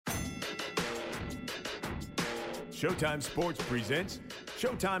Showtime Sports presents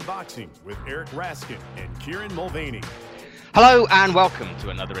Showtime Boxing with Eric Raskin and Kieran Mulvaney. Hello and welcome to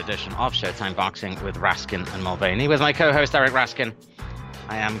another edition of Showtime Boxing with Raskin and Mulvaney with my co-host Eric Raskin.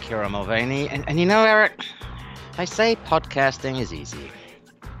 I am Kieran Mulvaney, and you know, Eric, they say podcasting is easy.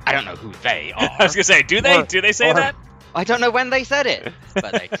 I don't know who they are. I was going to say, do they say that? I don't know when they said it,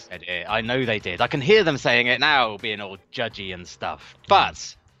 but they said it. I know they did. I can hear them saying it now, being all judgy and stuff.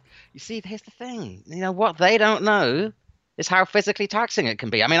 But you see, here's the thing. You know, what they don't know is how physically taxing it can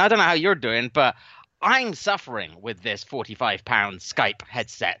be. I mean, I don't know how you're doing, but I'm suffering with this 45-pound Skype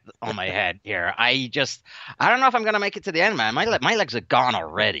headset on my head here. I don't know if I'm going to make it to the end, man. My legs are gone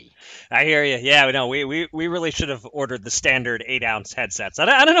already. I hear you. Yeah, no, we really should have ordered the standard 8-ounce headsets. I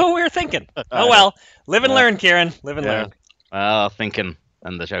don't know what we were thinking. Oh, well. Live and learn, Kieran. Live and learn. Well, thinking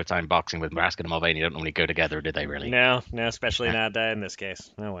and the Showtime Boxing with Raskin and Mulvaney don't normally go together, do they really? No, especially not in this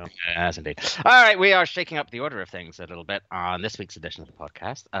case. Oh, well. Yes, indeed. All right, we are shaking up the order of things a little bit on this week's edition of the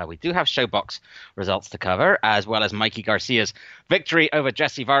podcast. We do have Showbox results to cover, as well as Mikey Garcia's victory over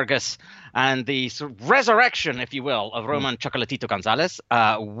Jesse Vargas and the sort of resurrection, if you will, of Roman Chocolatito Gonzalez.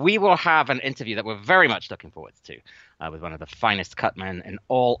 We will have an interview that we're very much looking forward to with one of the finest cut men in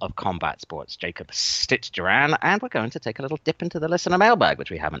all of combat sports, Jacob Stitch Duran, and we're going to take a little dip into the listener mailbag,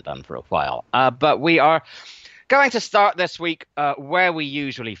 which we haven't done for a while. But we are going to start this week where we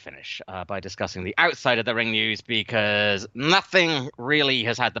usually finish, by discussing the outside of the ring news, because nothing really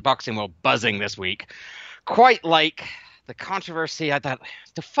has had the boxing world buzzing this week, quite like the controversy that,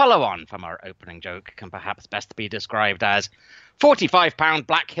 to follow on from our opening joke, can perhaps best be described as 45-pound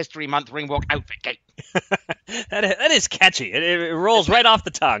Black History Month ring walk outfit gate. That is catchy. It rolls right off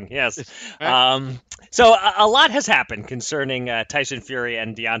the tongue. Yes. So a lot has happened concerning Tyson Fury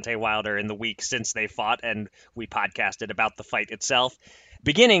and Deontay Wilder in the week since they fought, and we podcasted about the fight itself,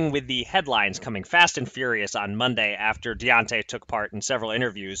 beginning with the headlines coming fast and furious on Monday after Deontay took part in several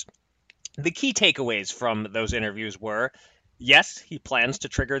interviews. The key takeaways from those interviews were, yes, he plans to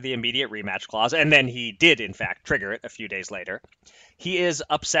trigger the immediate rematch clause, and then he did, in fact, trigger it a few days later. He is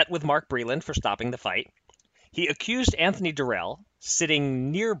upset with Mark Breland for stopping the fight. He accused Anthony Dirrell,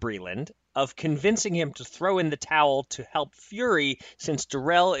 sitting near Breland, of convincing him to throw in the towel to help Fury, since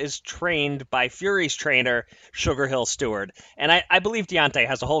Dirrell is trained by Fury's trainer, Sugar Hill Stewart. And I believe Deontay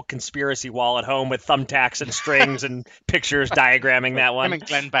has a whole conspiracy wall at home with thumbtacks and strings and pictures diagramming that one. Him and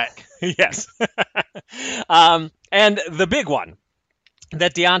Glenn Beck. Yes. And the big one,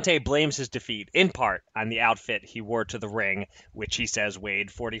 that Deontay blames his defeat, in part, on the outfit he wore to the ring, which he says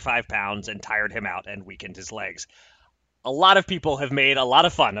weighed 45 pounds and tired him out and weakened his legs. A lot of people have made a lot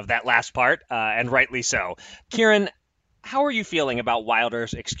of fun of that last part, and rightly so. Kieran, how are you feeling about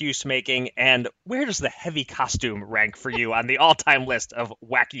Wilder's excuse-making, and where does the heavy costume rank for you on the all-time list of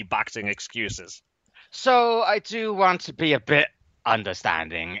wacky boxing excuses? So I do want to be a bit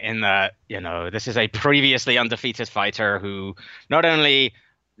understanding in that, you know, this is a previously undefeated fighter who not only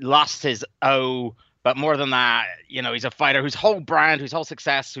lost his O, but more than that, you know, he's a fighter whose whole brand, whose whole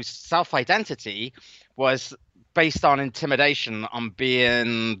success, whose self-identity was based on intimidation, on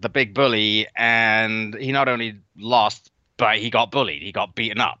being the big bully, and he not only lost, but he got bullied, he got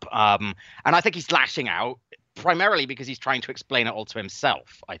beaten up. And I think he's lashing out primarily because he's trying to explain it all to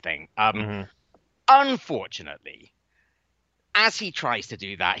himself, I think. Unfortunately, as he tries to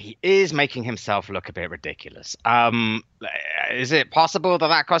do that, he is making himself look a bit ridiculous. Is it possible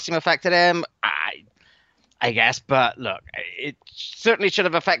that costume affected him? I guess, but look, it certainly should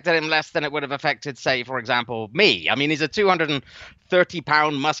have affected him less than it would have affected, say, for example, me. I mean, he's a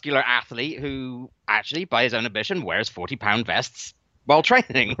 230-pound muscular athlete who actually, by his own admission, wears 40-pound vests while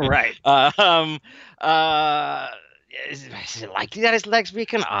training. Right. Is it likely that his legs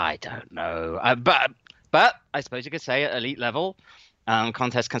weaken? I don't know. But I suppose you could say at elite level,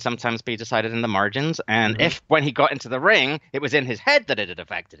 contests can sometimes be decided in the margins. And if when he got into the ring, it was in his head that it had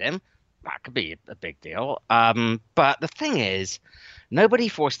affected him, that could be a big deal. But the thing is, nobody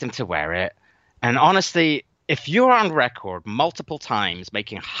forced him to wear it. And honestly, if you're on record multiple times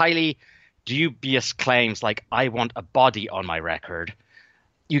making highly dubious claims like, I want a body on my record,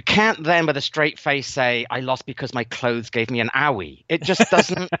 you can't then with a straight face say, I lost because my clothes gave me an owie. It just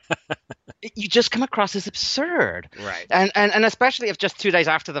doesn't. You just come across as absurd. Right. And especially if just 2 days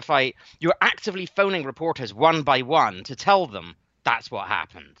after the fight, you're actively phoning reporters one by one to tell them that's what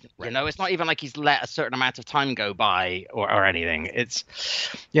happened. Right. You know, it's not even like he's let a certain amount of time go by or anything. It's,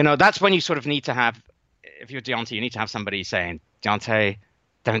 you know, that's when you sort of need to have, if you're Deontay, you need to have somebody saying, Deontay,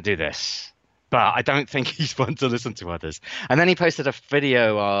 don't do this. But I don't think he's one to listen to others. And then he posted a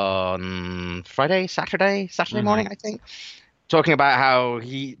video on Saturday morning, I think, talking about how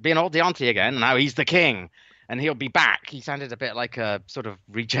being old Deontay again, and how he's the king. and he'll be back. He sounded a bit like a sort of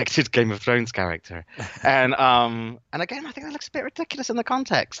rejected Game of Thrones character. And again, I think that looks a bit ridiculous in the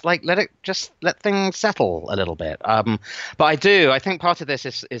context. Like, let things settle a little bit. But I think part of this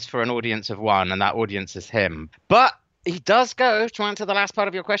is for an audience of one, and that audience is him. But he does go, to answer the last part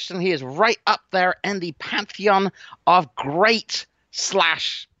of your question, he is right up there in the pantheon of great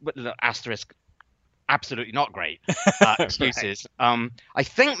 / asterisk, absolutely not great excuses. Right. I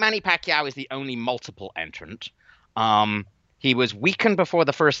think Manny Pacquiao is the only multiple entrant. He was weakened before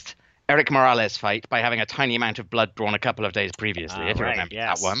the first Eric Morales fight by having a tiny amount of blood drawn a couple of days previously, if you remember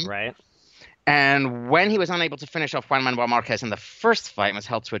that one. Right. And when he was unable to finish off Juan Manuel Marquez in the first fight and was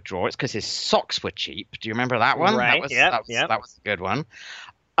held to a draw, it's because his socks were cheap. Do you remember that one? Right. That was a good one.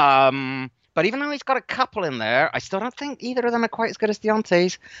 But even though he's got a couple in there, I still don't think either of them are quite as good as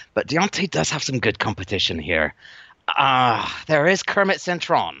Deontay's. But Deontay does have some good competition here. There is Kermit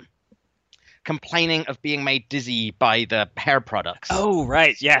Cintron complaining of being made dizzy by the hair products. Oh,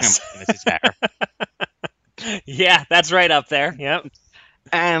 right. Yes. His hair. Yeah, that's right up there. Yep.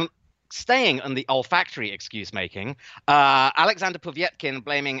 And staying on the olfactory excuse making, Alexander Povetkin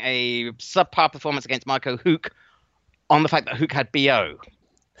blaming a subpar performance against Marco Huck on the fact that Huck had BO.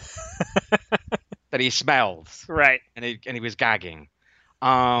 That he smelled. Right. And he was gagging.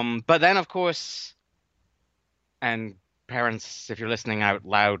 But then, of course, and parents, if you're listening out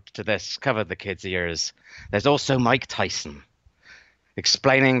loud to this, cover the kids' ears. There's also Mike Tyson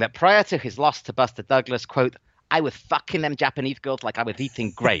explaining that prior to his loss to Buster Douglas, quote, I was fucking them Japanese girls like I was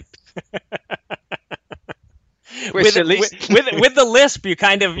eating grapes. With the lisp, you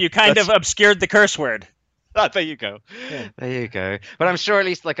kind of obscured the curse word. Oh, there you go. Yeah. There you go. But I'm sure at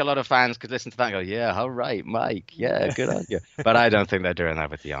least like a lot of fans could listen to that and go, yeah, all right, Mike. Yeah, good on you. But I don't think they're doing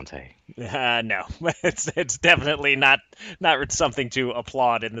that with Deontay. No, it's definitely not something to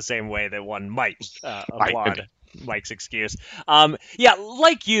applaud in the same way that one might applaud Mike's excuse. Yeah,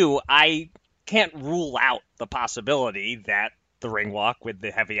 like you, I can't rule out the possibility that the ring walk with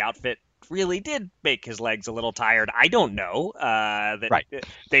the heavy outfit really did make his legs a little tired. I don't know.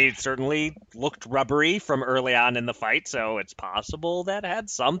 They certainly looked rubbery from early on in the fight, so it's possible that had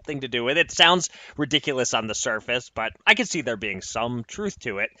something to do with it. It sounds ridiculous on the surface, but I can see there being some truth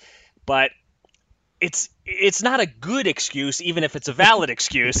to it. But it's not a good excuse, even if it's a valid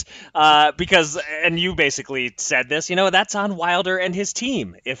excuse, because, and you basically said this, that's on Wilder and his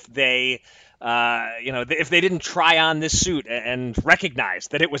team. If they if they didn't try on this suit and recognize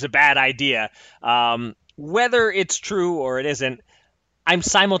that it was a bad idea, whether it's true or it isn't, I'm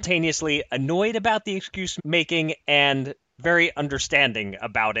simultaneously annoyed about the excuse making and very understanding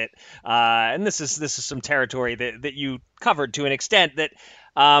about it. And this is some territory that you covered to an extent that,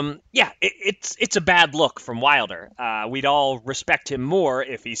 it's a bad look from Wilder. We'd all respect him more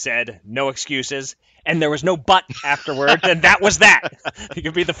if he said no excuses and there was no but afterward, and that was that. He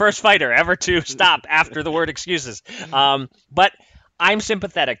could be the first fighter ever to stop after the word excuses. But I'm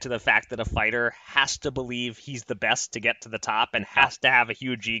sympathetic to the fact that a fighter has to believe he's the best to get to the top and has to have a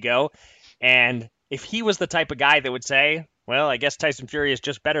huge ego. And if he was the type of guy that would say, well, I guess Tyson Fury is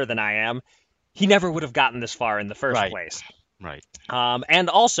just better than I am, he never would have gotten this far in the first place. Right.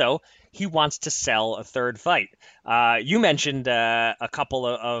 And also, he wants to sell a third fight. You mentioned a couple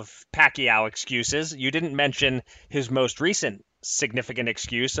of Pacquiao excuses. You didn't mention his most recent significant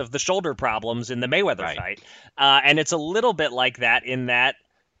excuse of the shoulder problems in the Mayweather fight. And it's a little bit like that in that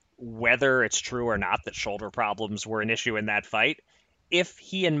whether it's true or not that shoulder problems were an issue in that fight, if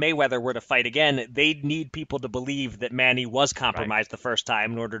he and Mayweather were to fight again, they'd need people to believe that Manny was compromised the first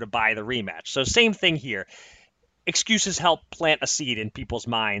time in order to buy the rematch. So same thing here. Excuses help plant a seed in people's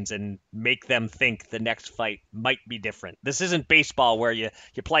minds and make them think the next fight might be different. This isn't baseball where you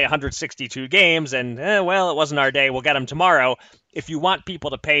play 162 games and, it wasn't our day, we'll get them tomorrow. If you want people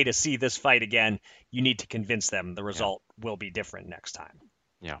to pay to see this fight again, you need to convince them the result will be different next time.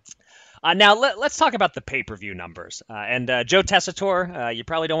 Yeah. Now, let's talk about the pay-per-view numbers. And Joe Tessitore, you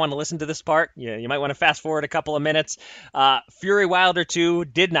probably don't want to listen to this part. You might want to fast forward a couple of minutes. Fury Wilder 2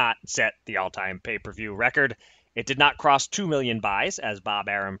 did not set the all-time pay-per-view record. It did not cross 2 million buys, as Bob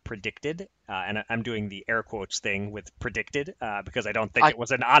Arum predicted. And I'm doing the air quotes thing with predicted because I don't think it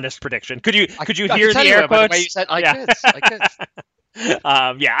was an honest prediction. Could you hear the air quotes? The way you said, I could.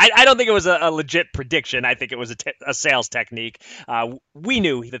 I don't think it was a legit prediction. I think it was a sales technique. We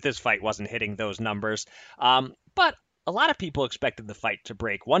knew that this fight wasn't hitting those numbers. But a lot of people expected the fight to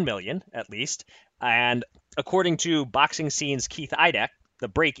break 1 million, at least. And according to Boxing Scene's Keith Idec, the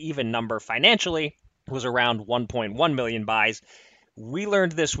break-even number financially was around 1.1 million buys. We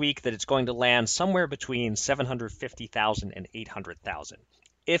learned this week that it's going to land somewhere between 750,000 and 800,000.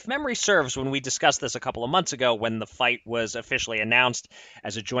 if memory serves, when we discussed this a couple of months ago, when the fight was officially announced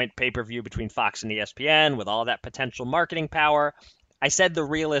as a joint pay-per-view between Fox and ESPN with all that potential marketing power, I said the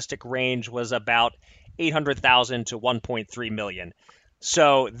realistic range was about 800,000 to 1.3 million.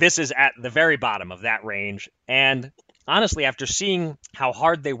 So this is at the very bottom of that range. And honestly, after seeing how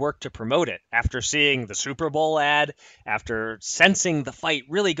hard they worked to promote it, after seeing the Super Bowl ad, after sensing the fight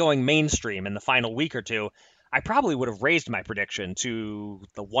really going mainstream in the final week or two, I probably would have raised my prediction to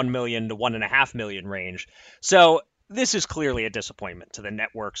the 1 million to 1.5 million range. So this is clearly a disappointment to the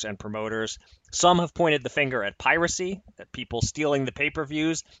networks and promoters. Some have pointed the finger at piracy, at people stealing the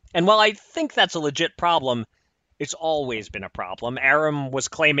pay-per-views. And while I think that's a legit problem, it's always been a problem. Arum was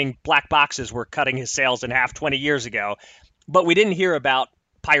claiming black boxes were cutting his sales in half 20 years ago, but we didn't hear about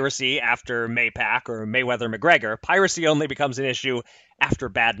piracy after Maypac or Mayweather-McGregor. Piracy only becomes an issue after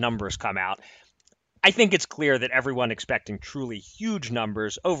bad numbers come out. I think it's clear that everyone expecting truly huge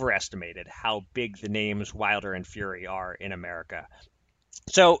numbers overestimated how big the names Wilder and Fury are in America.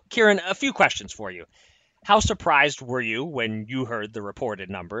 So, Kieran, a few questions for you. How surprised were you when you heard the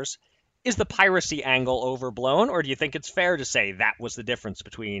reported numbers? Is the piracy angle overblown, or do you think it's fair to say that was the difference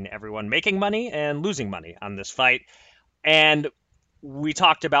between everyone making money and losing money on this fight? And we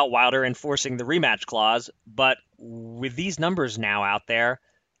talked about Wilder enforcing the rematch clause, but with these numbers now out there,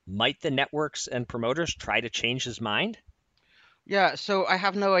 might the networks and promoters try to change his mind? Yeah, so I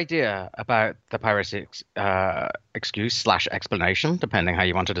have no idea about the piracy excuse / explanation, depending how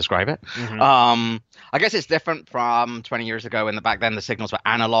you want to describe it. I guess it's different from 20 years ago when back then the signals were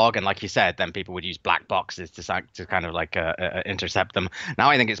analog, and like you said, then people would use black boxes to kind of like intercept them. Now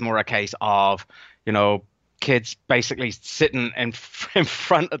I think it's more a case of, kids basically sitting in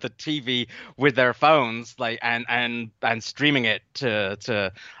front of the TV with their phones, like and streaming it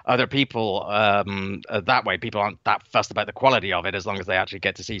to other people. That way, people aren't that fussed about the quality of it as long as they actually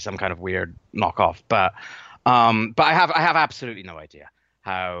get to see some kind of weird knockoff. But I have absolutely no idea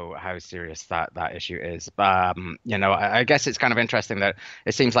how serious that issue is. I guess it's kind of interesting that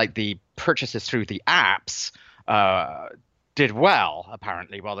it seems like the purchases through the apps did well,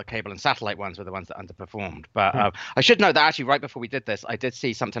 apparently, while the cable and satellite ones were the ones that underperformed. But I should note that actually right before we did this, I did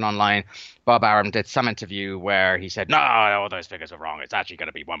see something online. Bob Arum did some interview where he said, no, all those figures are wrong. It's actually going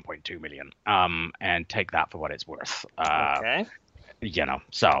to be 1.2 million. And take that for what it's worth. Okay.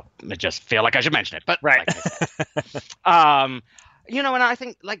 So I just feel like I should mention it. But right. Like I said, and I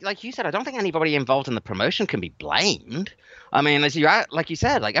think, like you said, I don't think anybody involved in the promotion can be blamed. I mean, like you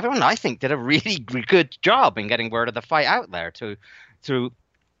said, like everyone, I think, did a really good job in getting word of the fight out there to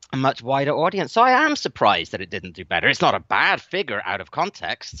a much wider audience. So I am surprised that it didn't do better. It's not a bad figure out of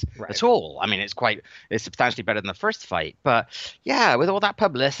context at all. I mean, it's substantially better than the first fight. But yeah, with all that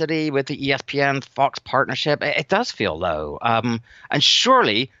publicity, with the ESPN Fox partnership, it does feel low. And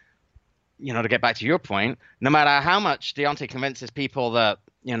surely, to get back to your point, no matter how much Deontay convinces people that,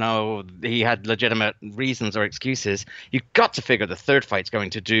 he had legitimate reasons or excuses, you've got to figure the third fight's going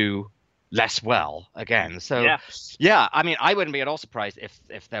to do less well again. So, yeah, I mean, I wouldn't be at all surprised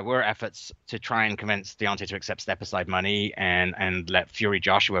if there were efforts to try and convince Deontay to accept step-aside money and let Fury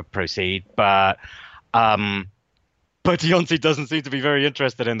Joshua proceed. But Deontay doesn't seem to be very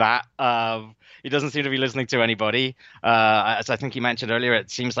interested in that. He doesn't seem to be listening to anybody. As I think you mentioned earlier,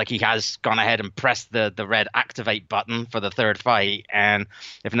 it seems like he has gone ahead and pressed the red activate button for the third fight. And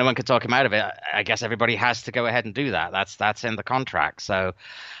if no one can talk him out of it, I guess everybody has to go ahead and do that. That's in the contract. So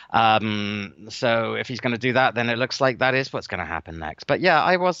if he's going to do that, then it looks like that is what's going to happen next. But yeah,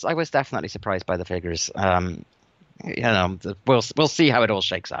 I was definitely surprised by the figures. We'll see how it all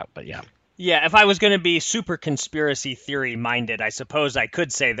shakes out. But yeah. Yeah, if I was going to be super conspiracy theory minded, I suppose I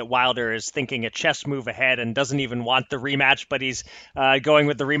could say that Wilder is thinking a chess move ahead and doesn't even want the rematch, but he's going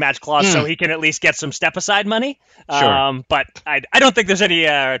with the rematch clause so he can at least get some step-aside money. Sure. But I don't think there's any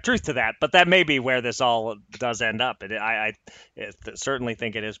truth to that, but that may be where this all does end up. I certainly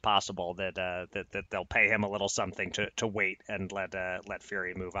think it is possible that they'll pay him a little something to wait and let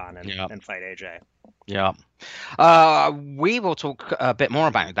Fury move on and fight AJ. Yeah. We will talk a bit more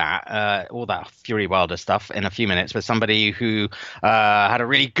about that, all that Fury Wilder stuff in a few minutes with somebody who had a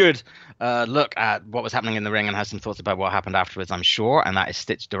really good look at what was happening in the ring and has some thoughts about what happened afterwards, I'm sure, and that is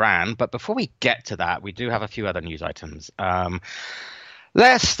Stitch Duran. But before we get to that, we do have a few other news items.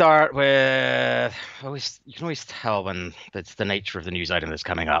 Let's start with, you can always tell when it's the nature of the news item that's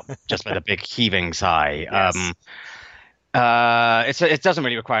coming up, just by the big heaving sigh. Yes. It doesn't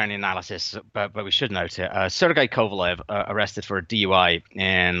really require any analysis, but we should note it. Sergei Kovalev arrested for a DUI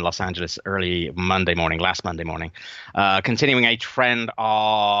in Los Angeles last Monday morning, continuing a trend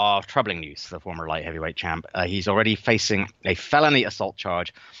of troubling news for the former light heavyweight champ. He's already facing a felony assault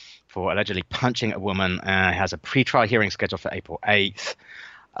charge for allegedly punching a woman. Has a pre-trial hearing scheduled for April 8th.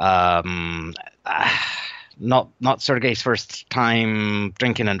 Not Sergei's first time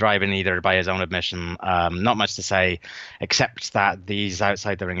drinking and driving either, by his own admission. Not much to say, except that these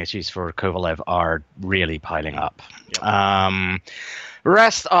outside the ring issues for Kovalev are really piling up. Yep.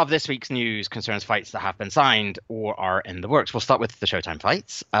 Rest of this week's news concerns fights that have been signed or are in the works. We'll start with the Showtime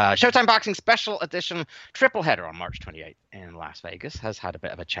fights. Showtime Boxing Special Edition triple header on March 28th in Las Vegas has had a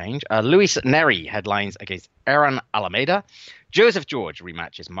bit of a change. Luis Neri headlines against Aaron Alameda. Joseph George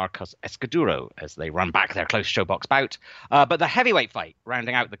rematches Marcos Escudero as they run back their close showbox bout. But the heavyweight fight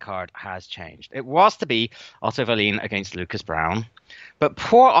rounding out the card has changed. It was to be Otto Wallin against Lucas Browne. But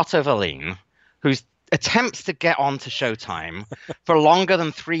poor Otto Wallin, whose attempts to get on to Showtime for longer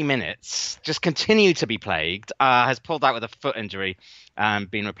than 3 minutes just continue to be plagued, has pulled out with a foot injury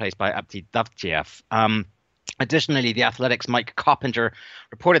and been replaced by Abdi Davtiev. Additionally, The Athletic's Mike Coppinger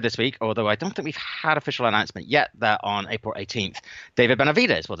reported this week, although I don't think we've had official announcement yet, that on April 18th, David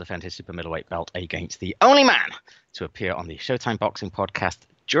Benavidez will defend his super middleweight belt against the only man to appear on the Showtime Boxing podcast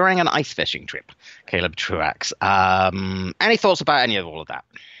during an ice fishing trip, Caleb Truax. Any thoughts about any of all of that?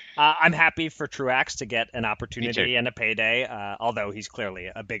 I'm happy for Truax to get an opportunity and a payday, although he's clearly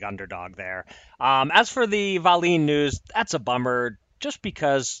a big underdog there. As for the Wallin news, that's a bummer, just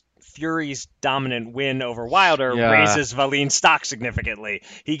because Fury's dominant win over Wilder raises Wallin's stock significantly.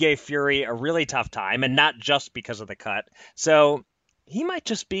 He gave Fury a really tough time, and not just because of the cut. So he might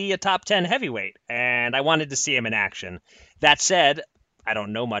just be a top 10 heavyweight, and I wanted to see him in action. That said, I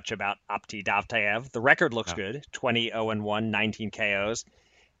don't know much about Abdi Davtiev. The record looks good, 20-0-1, 19 KOs.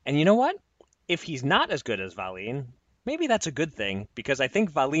 And you know what? If he's not as good as Wallin, maybe that's a good thing, because I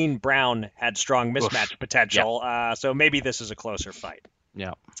think Wallin Brown had strong mismatch potential. Yeah. So maybe this is a closer fight.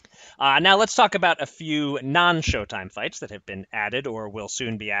 Yeah. Now let's talk about a few non-Showtime fights that have been added or will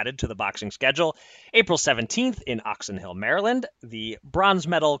soon be added to the boxing schedule. April 17th in Oxon Hill, Maryland, the bronze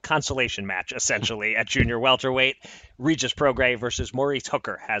medal consolation match, essentially, at junior welterweight. Regis Prograis versus Maurice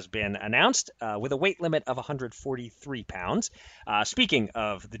Hooker has been announced with a weight limit of 143 pounds. Speaking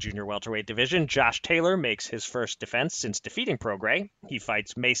of the junior welterweight division, Josh Taylor makes his first defense since defeating Prograis. He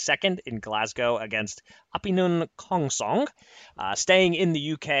fights May 2nd in Glasgow against Apinun Kongsong. Staying in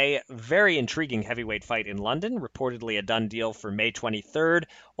the UK, very intriguing heavyweight fight in London, reportedly a done deal for May 23rd,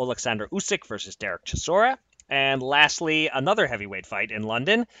 Oleksandr Usyk versus Derek Chisora. And lastly, another heavyweight fight in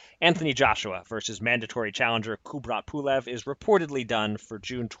London, Anthony Joshua versus mandatory challenger Kubrat Pulev is reportedly done for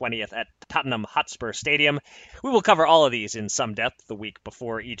June 20th at Tottenham Hotspur Stadium. We will cover all of these in some depth the week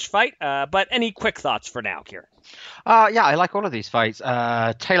before each fight, but any quick thoughts for now, Kieran? Yeah, I like all of these fights.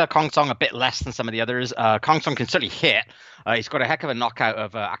 Taylor Kongsong a bit less than some of the others. Kongsong can certainly hit. He's got a heck of a knockout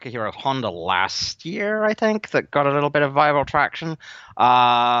of Akihiro Honda last year, I think, that got a little bit of viral traction.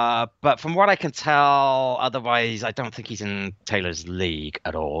 But from what I can tell, otherwise, I don't think he's in Taylor's league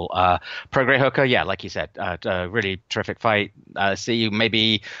at all. Prograis Hooker, yeah, like you said, a really terrific fight. See,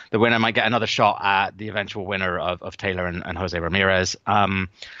 maybe the winner might get another shot at the eventual winner of Taylor and Jose Ramirez.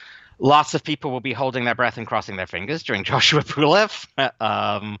 Lots of people will be holding their breath and crossing their fingers during Joshua Pulev.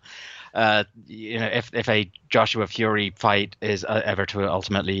 If a Joshua Fury fight is ever to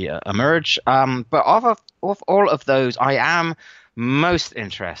ultimately emerge. But of all of those, I am most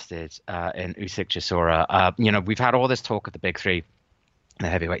interested in Usyk Chisora. We've had all this talk of the big three, the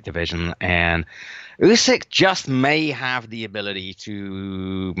heavyweight division, and Usyk just may have the ability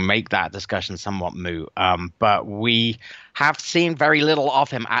to make that discussion somewhat moot. But we have seen very little of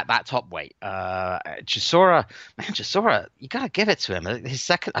him at that top weight. Chisora, you got to give it to him. I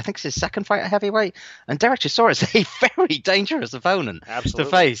think it's his second fight at heavyweight. And Derek Chisora is a very dangerous opponent to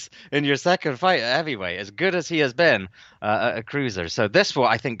face in your second fight at heavyweight, as good as he has been at a cruiser. So this will,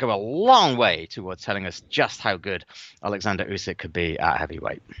 I think, go a long way towards telling us just how good Alexander Usyk could be at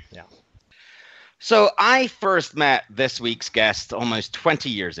heavyweight. Yeah. So I first met this week's guest almost 20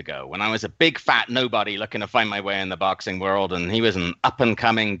 years ago when I was a big fat nobody looking to find my way in the boxing world, and he was an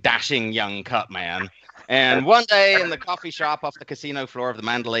up-and-coming, dashing young cut man. And one day in the coffee shop off the casino floor of the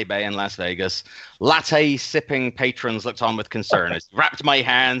Mandalay Bay in Las Vegas, latte-sipping patrons looked on with concern as he wrapped my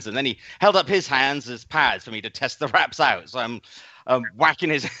hands, and then he held up his hands as pads for me to test the wraps out. So I'm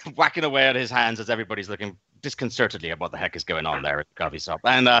whacking away at his hands as everybody's looking disconcertedly at what the heck is going on there at the coffee shop.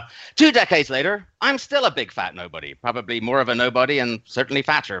 And 2 decades later, I'm still a big fat nobody, probably more of a nobody and certainly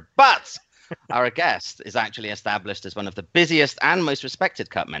fatter. But our guest is actually established as one of the busiest and most respected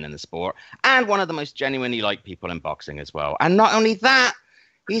cut men in the sport, and one of the most genuinely liked people in boxing as well. And not only that,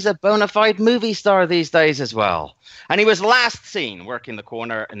 he's a bona fide movie star these days as well. And he was last seen working the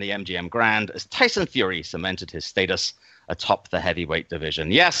corner in the MGM Grand as Tyson Fury cemented his status atop the heavyweight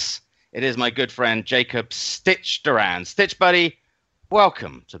division. Yes, it is my good friend Jacob Stitch Duran. Stitch, buddy,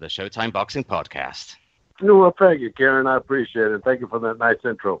 welcome to the Showtime Boxing Podcast. Well, thank you, Kieran. I appreciate it. Thank you for that nice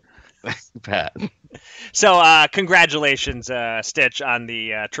intro. Pat. So, congratulations, Stitch, on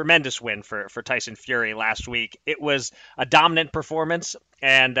the tremendous win for Tyson Fury last week. It was a dominant performance,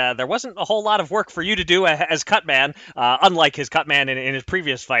 and there wasn't a whole lot of work for you to do as cutman, unlike his cutman in his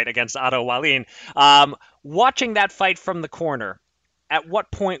previous fight against Otto Wallin. Watching that fight from the corner, at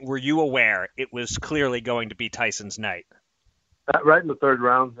what point were you aware it was clearly going to be Tyson's night? Right in the third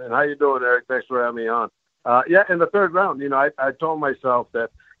round. And how you doing, Eric? Thanks for having me on. In the third round, I told myself that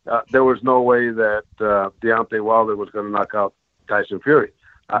there was no way that Deontay Wilder was going to knock out Tyson Fury.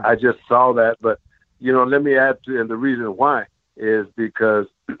 I just saw that. But, let me add to, and the reason why is because,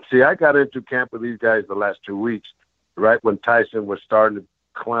 see, I got into camp with these guys the last 2 weeks, right when Tyson was starting to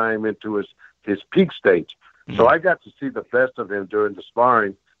climb into his peak stage. So I got to see the best of him during the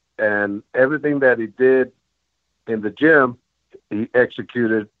sparring, and everything that he did in the gym, he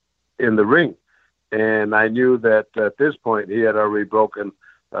executed in the ring. And I knew that at this point he had already broken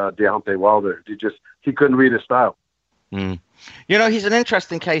Deontay Wilder. He couldn't read his style. He's an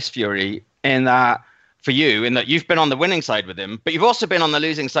interesting case, Fury, in that you've been on the winning side with him, but you've also been on the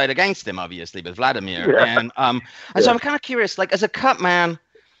losing side against him, obviously, with Vladimir. Yeah. And so I'm kind of curious, like, as a cut man,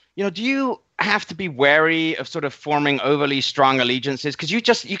 do you have to be wary of sort of forming overly strong allegiances? Because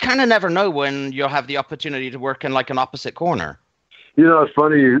you kind of never know when you'll have the opportunity to work in like an opposite corner. It's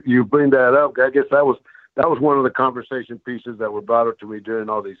funny you bring that up. I guess that was one of the conversation pieces that were brought up to me during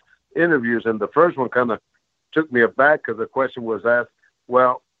all these interviews. And the first one kind of took me aback because the question was asked,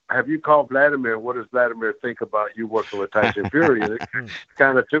 well, have you called Vladimir? What does Vladimir think about you working with Tyson Fury? And it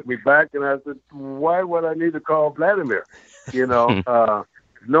kind of took me back, and I said, why would I need to call Vladimir?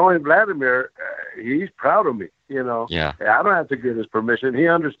 Knowing Vladimir, he's proud of me. Yeah. I don't have to get his permission. He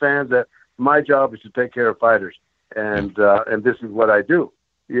understands that my job is to take care of fighters, and this is what I do.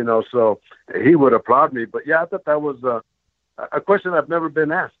 So he would applaud me. But yeah, I thought that was a question I've never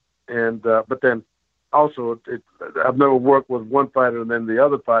been asked. And but then also, I've never worked with one fighter and then the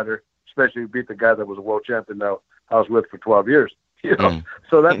other fighter, especially beat the guy that was a world champion that I was with for 12 years.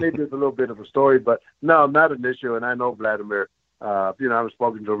 So that maybe is a little bit of a story, but no, not an issue. And I know Vladimir. I haven't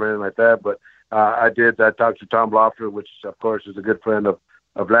spoken to him or anything like that, but I talked to Tom Loeffler, which of course is a good friend of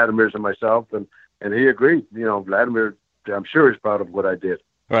Vladimir's and myself, and he agreed. Vladimir, I'm sure he's proud of what I did.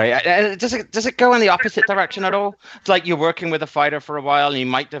 Right. Does it go in the opposite direction at all? It's like you're working with a fighter for a while and you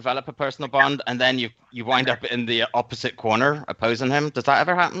might develop a personal bond, and then you wind up in the opposite corner opposing him. Does that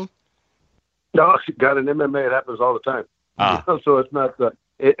ever happen? No, God, in MMA it happens all the time. So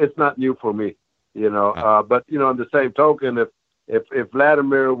it's not new for me. But on the same token, if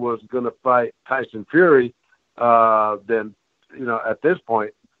Vladimir was going to fight Tyson Fury, then at this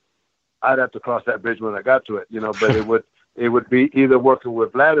point I'd have to cross that bridge when I got to it. But it would be either working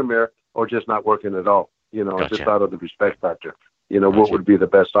with Vladimir or just not working at all. Gotcha. Just out of the respect factor. What would be the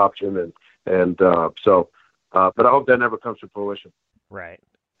best option, and so. But I hope that never comes to fruition. Right.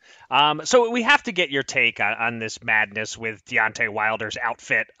 So we have to get your take on this madness with Deontay Wilder's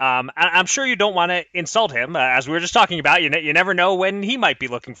outfit. I'm sure you don't want to insult him, as we were just talking about. You never know when he might be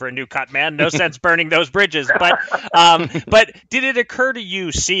looking for a new cut man. No sense burning those bridges. But did it occur to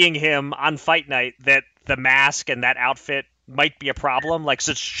you, seeing him on fight night, that the mask and that outfit might be a problem? Like,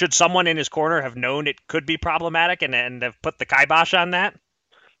 should someone in his corner have known it could be problematic and have put the kibosh on that?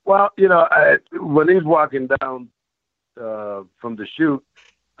 Well, when he's walking down from the shoot,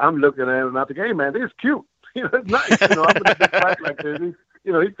 I'm looking at him and I think, hey, man, this is cute. It's nice. I'm going to fight like this.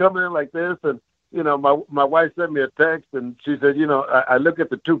 He's coming in like this. And, my wife sent me a text and she said, I look at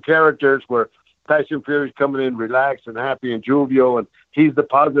the two characters where Tyson Fury's coming in relaxed and happy and jovial, and he's the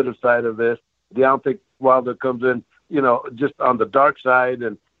positive side of this. Deontay Wilder comes in, just on the dark side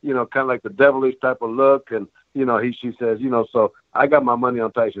and, kind of like the devilish type of look. And, she says, so I got my money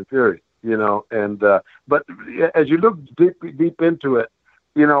on Tyson Fury, and, but as you look deep into it,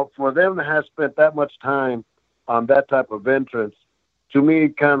 for them to have spent that much time on that type of entrance, to me,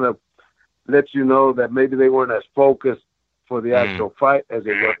 kind of lets you know that maybe they weren't as focused for the actual fight as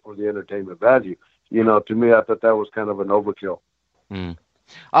they were for the entertainment value. To me, I thought that was kind of an overkill.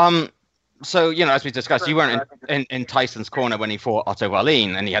 So, as we discussed, you weren't in Tyson's corner when he fought Otto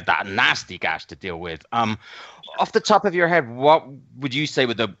Wallin, and he had that nasty gash to deal with. off the top of your head, what would you say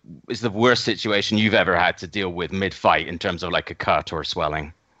is the worst situation you've ever had to deal with mid-fight in terms of like a cut or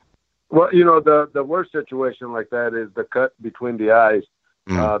swelling? Well, the worst situation like that is the cut between the eyes.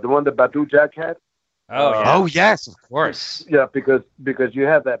 The one that Badou Jack had. Oh yes, of course. Yeah, because you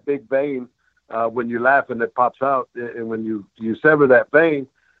have that big vein when you laugh and it pops out, and when you sever that vein,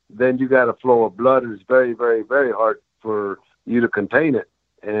 then you got a flow of blood, and it's very, very, very hard for you to contain it.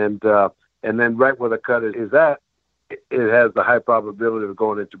 And then right where the cut is at, it has the high probability of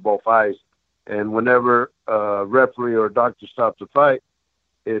going into both eyes. And whenever a referee or a doctor stops the fight,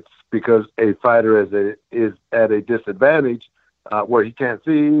 it's because a fighter is at a disadvantage where he can't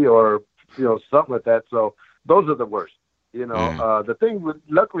see or something like that. So those are the worst. The thing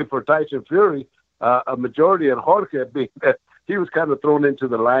luckily for Tyson Fury, a majority in Jorge being that he was kind of thrown into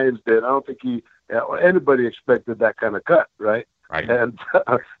the lion's den. I don't think anybody expected that kind of cut, right? Right.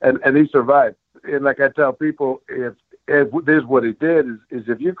 And he survived. And like I tell people, if this is what he did is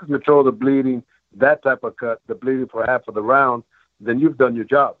if you can control the bleeding, that type of cut, the bleeding for half of the round, then you've done your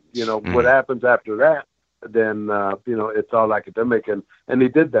job. What happens after that, then it's all academic, and he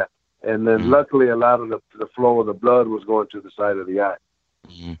did that. And then luckily a lot of the flow of the blood was going to the side of the eye.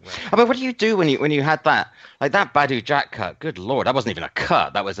 But what do you do when you had that Badou Jack cut? Good Lord, that wasn't even a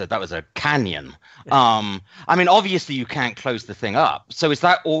cut. That was a canyon. I mean, obviously you can't close the thing up. So is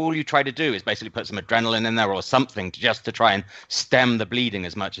that all you try to do? Is basically put some adrenaline in there or something just to try and stem the bleeding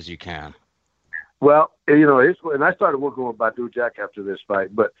as much as you can? Well, and I started working with Badou Jack after this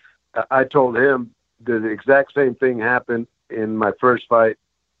fight, but I told him the exact same thing happened in my first fight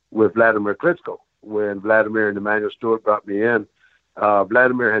with Vladimir Klitschko when Vladimir and Emmanuel Stewart brought me in.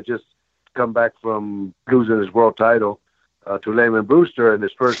 Vladimir had just come back from losing his world title to Layman Brewster, and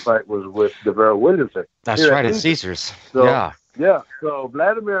his first fight was with Devereux Williamson. That's right, at Caesars. So, yeah. So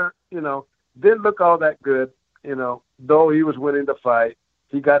Vladimir, didn't look all that good. Though he was winning the fight,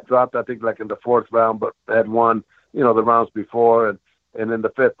 he got dropped, I think, like in the fourth round, but had won, the rounds before, and in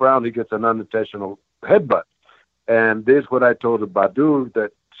the fifth round he gets an unintentional headbutt. And this is what I told Badou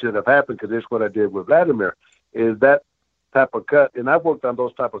that should have happened, because this is what I did with Vladimir, is that type of cut, and I've worked on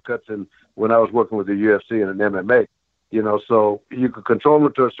those type of cuts when I was working with the UFC and an MMA, so you could control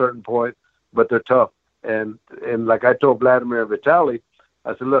them to a certain point, but they're tough. And like I told Vladimir Vitali,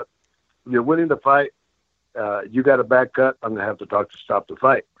 I said, look, you're winning the fight, you got a bad cut, I'm going to have the doctor stop the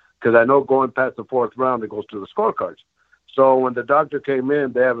fight, because I know going past the fourth round, it goes to the scorecards. So when the doctor came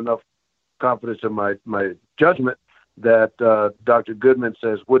in, they have enough confidence in my judgment that Dr. Goodman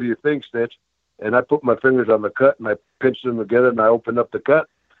says, what do you think, Stitch? And I put my fingers on the cut, and I pinched them together, and I opened up the cut.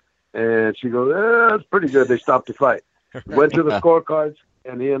 And she goes, that's pretty good. They stopped the fight. Went to the scorecards,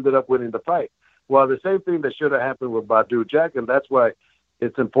 and he ended up winning the fight. Well, the same thing that should have happened with Badou Jack, and that's why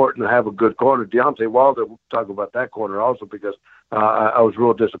it's important to have a good corner. Deontay Wilder, we'll talk about that corner also, because I was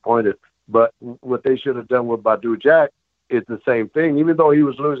real disappointed. But what they should have done with Badou Jack is the same thing. Even though he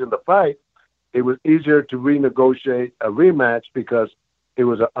was losing the fight, it was easier to renegotiate a rematch because it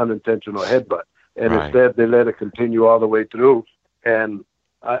was an unintentional headbutt. And instead, they let it continue all the way through. And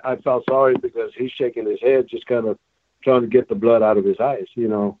I felt sorry because he's shaking his head, just kind of trying to get the blood out of his eyes,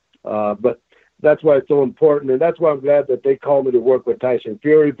 But that's why it's so important. And that's why I'm glad that they called me to work with Tyson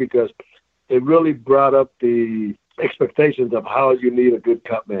Fury, because it really brought up the expectations of how you need a good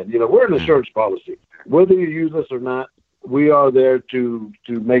cut man. We're an insurance policy. Whether you use us or not, we are there to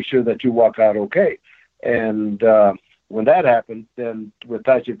make sure that you walk out okay. And when that happened, then with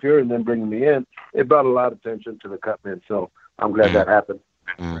Tyson Fury and then bringing me in, it brought a lot of attention to the cutman. So I'm glad that happened.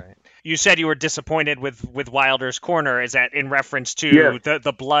 Right. You said you were disappointed with Wilder's corner. Is that in reference to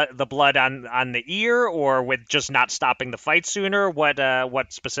the blood on the ear, or with just not stopping the fight sooner?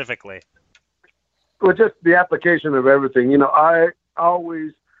 What specifically? Well, just the application of everything. I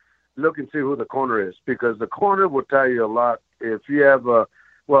always look and see who the corner is, because the corner will tell you a lot. If you have a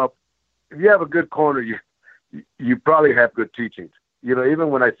good corner, you probably have good teachings. Even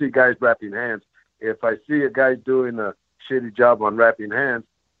when I see guys wrapping hands, if I see a guy doing a shitty job on wrapping hands,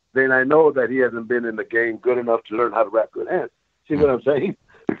 then I know that he hasn't been in the game good enough to learn how to wrap good hands. See what I'm saying?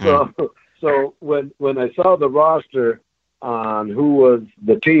 So when I saw the roster on who was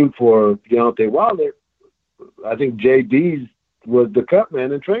the team for Deontay Wilder, I think JD was the cut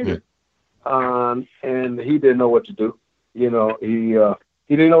man and trainer. And he didn't know what to do. He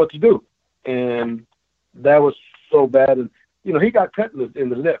didn't know what to do. And that was so bad. And, he got cut in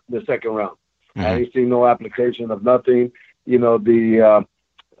the lip in the second round. I didn't see no application of nothing. The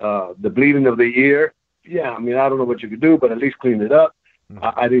bleeding of the ear. Yeah, I mean, I don't know what you could do, but at least clean it up.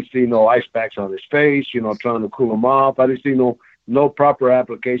 I didn't see no ice packs on his face, trying to cool him off. I didn't see no proper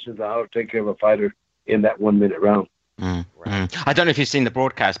applications on how to take care of a fighter in that 1 minute round. I don't know if you've seen the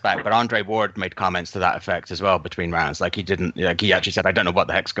broadcast back, but Andre Ward made comments to that effect as well between rounds. Like he actually said, I don't know what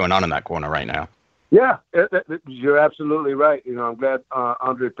the heck's going on in that corner right now. Yeah, you're absolutely right. I'm glad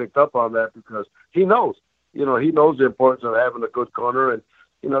Andre picked up on that because he knows, he knows the importance of having a good corner. And,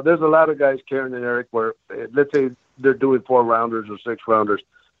 there's a lot of guys, Kieran and Eric, where let's say they're doing 4-rounders or 6-rounders.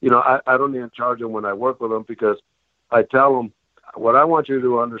 I don't even charge them when I work with them because I tell them, what I want you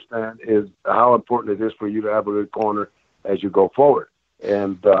to understand is how important it is for you to have a good corner as you go forward.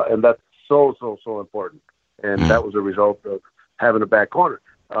 And that's so important. And that was a result of having a bad corner.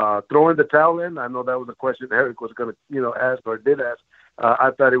 Throwing the towel in, I know that was a question Eric was going to, ask or did ask.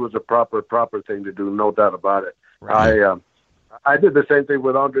 I thought it was a proper thing to do, no doubt about it. Right. I did the same thing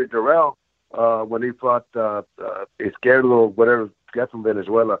with Andre Jarrell when he fought Izquierdo, whatever, guy from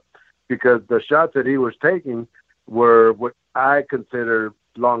Venezuela, because the shots that he was taking were what I consider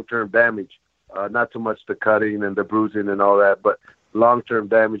long-term damage, not so much the cutting and the bruising and all that, but long-term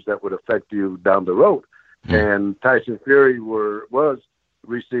damage that would affect you down the road. And Tyson Fury was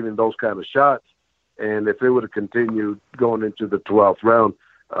receiving those kind of shots, and if it would have continued going into the 12th round,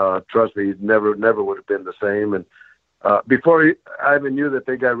 trust me, it never would have been the same. And before I even knew that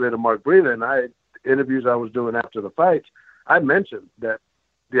they got rid of Mark Breland, interviews I was doing after the fights, I mentioned that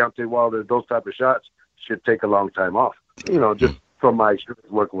Deontay Wilder, those type of shots should take a long time off, just from my experience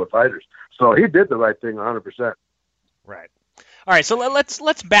working with fighters. So he did the right thing 100%. Right. All right, so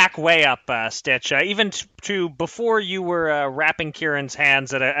let's back way up, Stitch. Even to before you were wrapping Kieran's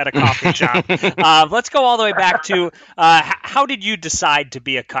hands at a coffee shop. Let's go all the way back to how did you decide to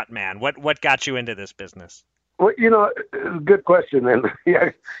be a cut man? What got you into this business? Well, good question, and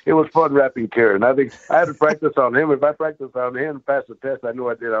yeah, it was fun rapping Kieran. I think I had to practice on him. If I practiced on him and passed the test, I knew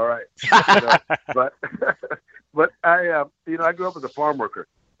I did all right. But I grew up as a farm worker,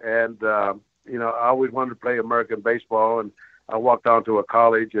 and I always wanted to play American baseball, and I walked on to a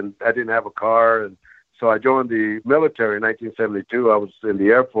college, and I didn't have a car, and so I joined the military in 1972. I was in the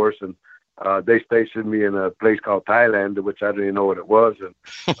Air Force, and they stationed me in a place called Thailand, which I didn't even know what it was. And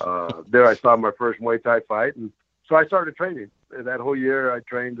there I saw my first Muay Thai fight. And so I started training. And that whole year I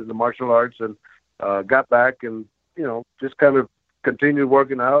trained in the martial arts and got back and, just kind of continued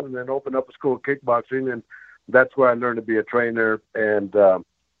working out and then opened up a school of kickboxing. And that's where I learned to be a trainer and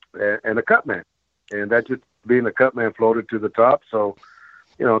a cut man. And that just being a cut man floated to the top. So,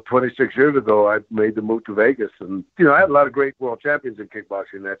 26 years ago, I made the move to Vegas. And, I had a lot of great world champions in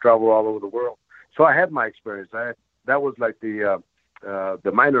kickboxing. I traveled all over the world. So I had my experience. That was like the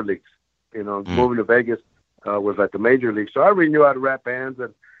minor leagues. Moving to Vegas was like the major leagues. So I really knew how to wrap hands,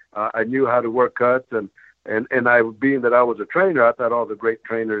 and I knew how to work cuts. And I, being that I was a trainer, I thought all the great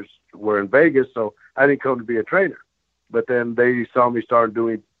trainers were in Vegas. So I didn't come to be a trainer. But then they saw me start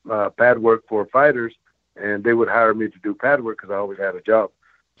doing pad work for fighters, and they would hire me to do pad work because I always had a job.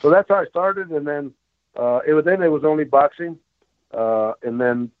 So that's how I started, and then it was only boxing, and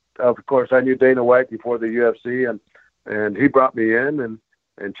then of course I knew Dana White before the UFC, and he brought me in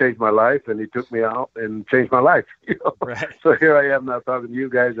and changed my life, and he took me out and changed my life. Right. So here I am now talking to you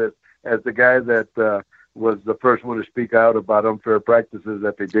guys as the guy that was the first one to speak out about unfair practices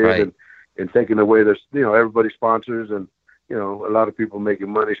that they did, right. and taking away their everybody's sponsors and. A lot of people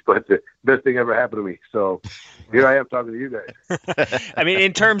making money, but the best thing ever happened to me. So here I am talking to you guys. I mean,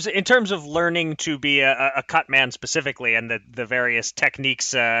 in terms of learning to be a cut man specifically and the various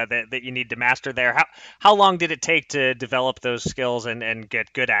techniques that you need to master there, how long did it take to develop those skills and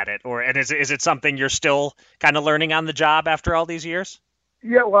get good at it? And is it something you're still kind of learning on the job after all these years?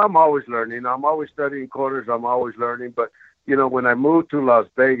 Yeah, well, I'm always learning. I'm always studying corners. I'm always learning. But, when I moved to Las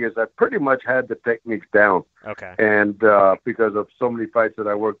Vegas, I pretty much had the techniques down. Okay. And because of so many fights that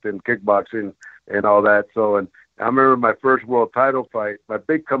I worked in kickboxing and all that. So, and I remember my first world title fight, my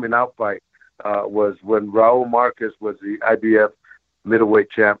big coming out fight was when Raul Marquez was the IBF middleweight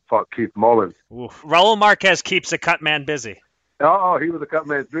champ, fought Keith Mullins. Oof. Raul Marquez keeps a cut man busy. Oh, he was a cut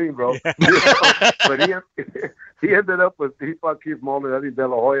man's dream, bro. Yeah. But he ended up he fought Keith Mullins. I think De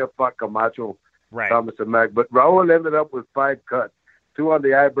La Hoya fought Camacho. Right. Thomas and Mack. But Raul ended up with 5 cuts, 2 on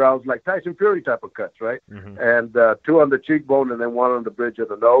the eyebrows, like Tyson Fury type of cuts, right? Mm-hmm. And 2 on the cheekbone and then 1 on the bridge of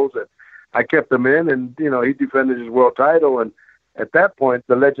the nose. And I kept him in, and, he defended his world title. And at that point,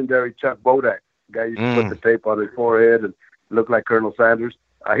 the legendary Chuck Bodak, guy used to put the tape on his forehead and look like Colonel Sanders,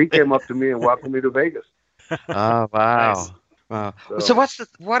 he came up to me and welcomed me to Vegas. Oh, wow. Nice. Wow. So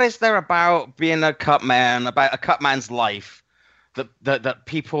what is there about being a cut man, about a cut man's life that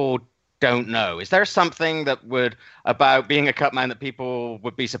people don't know? Is there something about being a cut man that people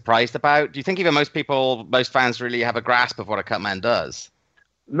would be surprised about? Do you think even most fans really have a grasp of what a cut man does?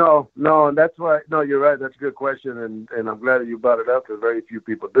 No, and that's why. No, you're right. That's a good question, and I'm glad that you brought it up because very few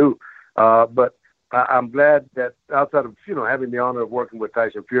people do. But I'm glad that outside of having the honor of working with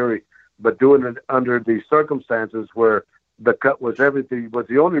Tyson Fury, but doing it under the circumstances where the cut was everything was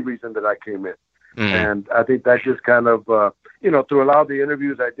the only reason that I came in, and I think that just kind of through a lot of the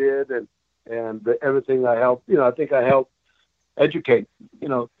interviews I did and everything I helped. I think I helped educate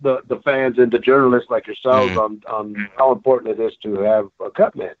the fans and the journalists like yourselves on how important it is to have a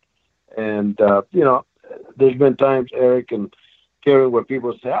cut man. And there's been times, Eric and Kieran, where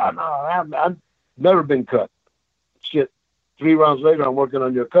people say, "Oh no, I've never been cut." Shit, 3 rounds later, I'm working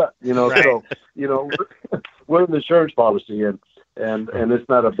on your cut. Right. So we're an insurance policy, and it's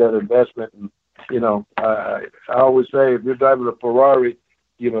not a bad investment. And I always say, if you're driving a Ferrari,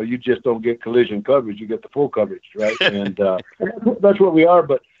 you just don't get collision coverage. You get the full coverage, right? And that's what we are.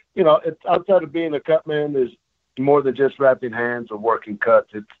 But, it's outside of being a cut man, there's more than just wrapping hands or working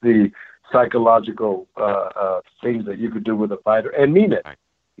cuts. It's the psychological things that you could do with a fighter and mean it,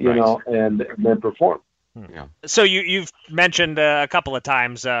 and then perform. Yeah. So you've mentioned a couple of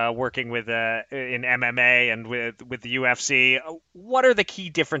times working with in MMA and with the UFC. What are the key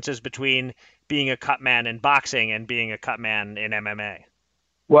differences between being a cut man in boxing and being a cut man in MMA?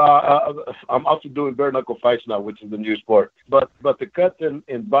 Well, I'm also doing bare knuckle fights now, which is the new sport. But the cuts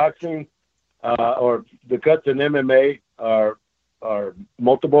in boxing or the cuts in MMA are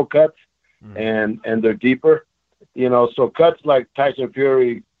multiple cuts, and they're deeper. So cuts like Tyson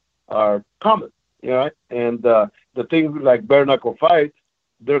Fury are common, and the things like bare knuckle fights,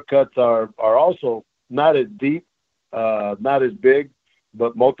 their cuts are also not as deep, not as big,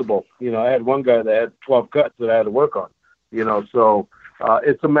 but multiple. I had one guy that had 12 cuts that I had to work on. So.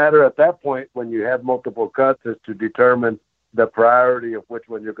 It's a matter at that point when you have multiple cuts is to determine the priority of which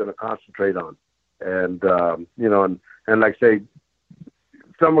one you're going to concentrate on. And, and like say,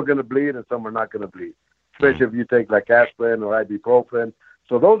 some are going to bleed and some are not going to bleed, especially if you take like aspirin or ibuprofen.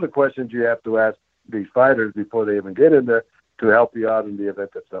 So those are questions you have to ask these fighters before they even get in there to help you out in the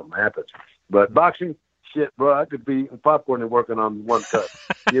event that something happens. But boxing, shit, bro, I could be eating popcorn and working on one cut,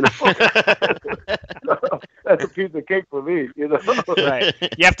 That's a piece of cake for me, Right.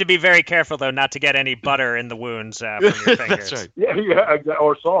 You have to be very careful, though, not to get any butter in the wounds from your fingers. That's right. Yeah,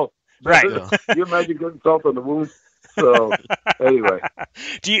 or salt. Right. You imagine getting salt on the wound? So anyway,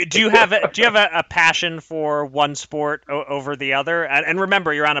 do you have a passion for one sport over the other? And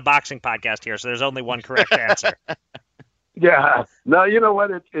remember, you're on a boxing podcast here, so there's only one correct answer. Yeah. No, you know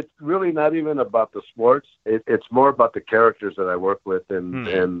what? It's really not even about the sports. It's more about the characters that I work with,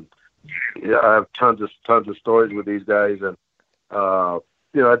 and I have tons of stories with these guys, and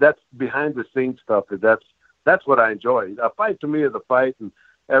that's behind the scenes stuff. That's what I enjoy. A fight to me is a fight, and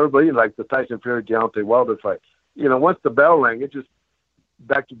everybody like the Tyson Fury Deontay Wilder fight. Once the bell rang, it's just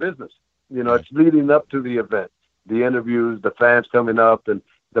back to business. It's leading up to the event, the interviews, the fans coming up, and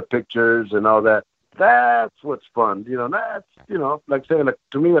the pictures and all that. That's what's fun. That's like saying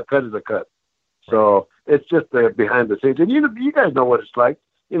to me, a cut is a cut. So it's just the behind the scenes, and you guys know what it's like.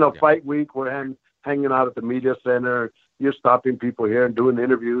 Fight week, we're hanging out at the media center. You're stopping people here and doing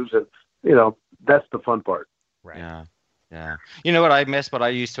interviews, and that's the fun part. Right. Yeah, yeah. You know what I miss? What I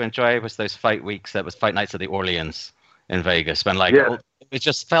used to enjoy was those fight weeks. That was fight nights at the Orleans in Vegas, when it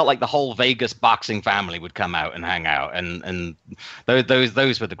just felt like the whole Vegas boxing family would come out and hang out, and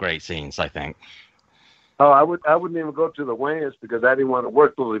those were the great scenes, I think. Oh, I wouldn't even go to the weigh-ins because I didn't want to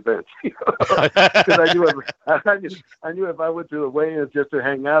work those events. Because I knew if I went to the weigh-ins just to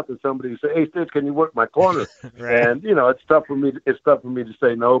hang out, that somebody would say, "Hey, Stitch, can you work my corner?" Right. And it's tough for me. It's tough for me to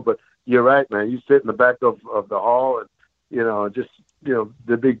say no. But you're right, man. You sit in the back of the hall, and just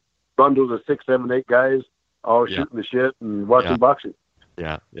the big bundles of 6, 7, 8 guys all shooting the shit and watching boxing.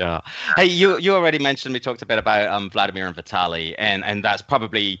 Yeah, yeah. Hey, you already mentioned, we talked a bit about Vladimir and Vitaly, and that's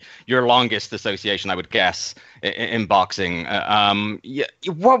probably your longest association, I would guess, in boxing.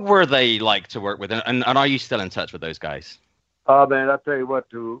 What were they like to work with, and are you still in touch with those guys? Oh, man, I'll tell you what,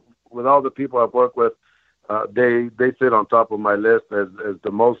 with all the people I've worked with, they sit on top of my list as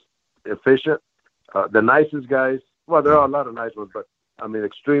the most efficient, the nicest guys. Well, there are a lot of nice ones, but,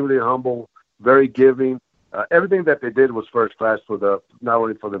 extremely humble, very giving. Everything that they did was first class not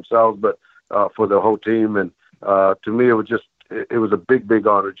only for themselves, but for the whole team. And to me, it was a big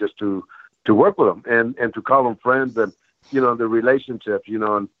honor just to work with them and to call them friends, and the relationships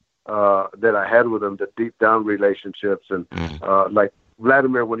and that I had with them, the deep down relationships, and like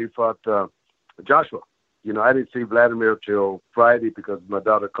Vladimir when he fought Joshua. I didn't see Vladimir till Friday because my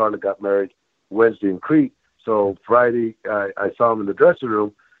daughter Carla got married Wednesday in Crete. So Friday I saw him in the dressing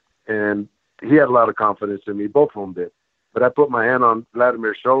room, and he had a lot of confidence in me. Both of them did. But I put my hand on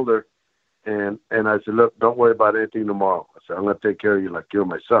Vladimir's shoulder, and I said, look, don't worry about anything tomorrow. I said, I'm going to take care of you like you're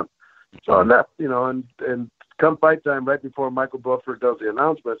my son. So I left, and come fight time, right before Michael Buffer does the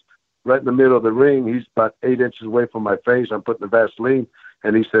announcements, right in the middle of the ring, he's about 8 inches away from my face. I'm putting the Vaseline,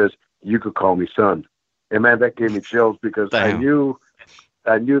 and he says, you could call me son. And, man, that gave me chills because I knew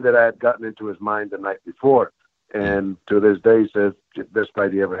that I had gotten into his mind the night before. And to this day, he says, best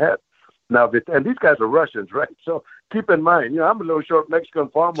fight he ever had. Now, and these guys are Russians, right? So keep in mind, I'm a little short Mexican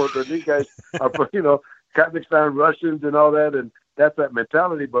farm worker. These guys are, Kazakhstan Russians and all that, and that's that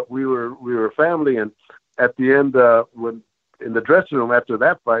mentality. But we were family, and at the end, when in the dressing room after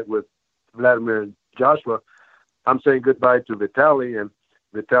that fight with Vladimir and Joshua, I'm saying goodbye to Vitaly, and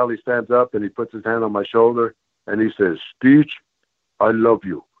Vitaly stands up and he puts his hand on my shoulder and he says, Stich, I love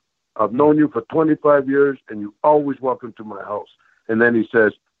you. I've known you for 25 years, and you always welcome to my house. And then he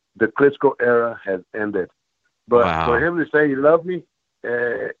says, the Klitschko era has ended. But for him to say he loved me,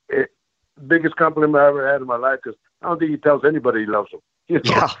 biggest compliment I ever had in my life, because I don't think he tells anybody he loves them.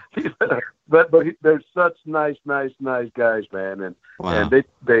 But they're such nice guys, man. And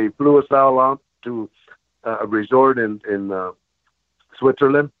they flew us all out to a resort in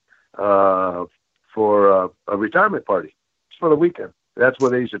Switzerland for a retirement party. It's for the weekend. That's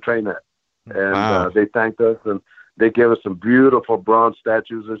where they used to train at. And they thanked us, and they gave us some beautiful bronze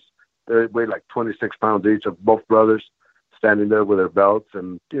statues. They weighed like 26 pounds each of both brothers standing there with their belts.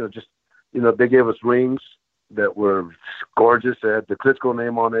 And, they gave us rings that were gorgeous. They had the Klitschko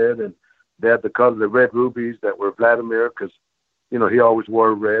name on it, and they had the red rubies that were Vladimir, because, he always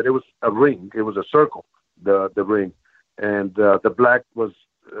wore red. It was a ring. It was a circle, the ring. And the black was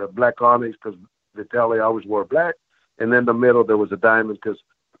black onyx, because Vitaly always wore black. And then the middle, there was a diamond, because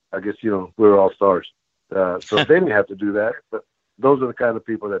I guess, we were all stars. So they didn't have to do that, but those are the kind of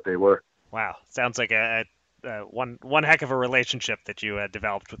people that they were. Wow. Sounds like a one heck of a relationship that you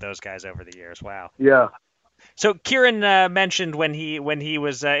developed with those guys over the years. Wow. Yeah. So Kieran mentioned when he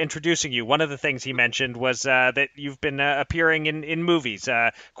was introducing you, one of the things he mentioned was that you've been appearing in movies,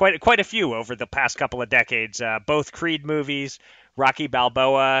 quite a few over the past couple of decades, both Creed movies, Rocky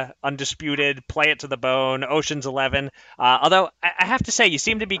Balboa, Undisputed, Play It to the Bone, Ocean's 11. Although I have to say, you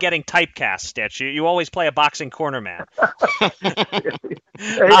seem to be getting typecast, Stitch. You always play a boxing corner man.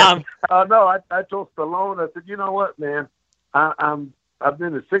 No, I told Stallone, I said, you know what, man, I've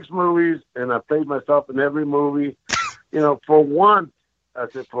been in 6 movies, and I've played myself in every movie. For once, I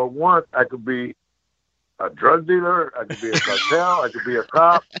could be a drug dealer, I could be a cartel, I could be a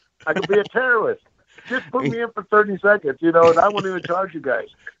cop, I could be a terrorist. Just put me in for 30 seconds, and I won't even charge you guys.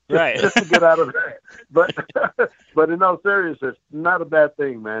 Right. Just to get out of there. But in all seriousness, not a bad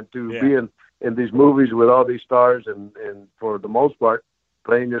thing, man, to be in these movies with all these stars and for the most part,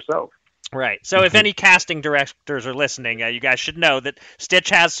 playing yourself. Right. So if any casting directors are listening, you guys should know that Stitch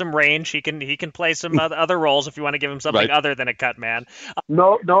has some range. He can play some other roles if you want to give him something other than a cut man.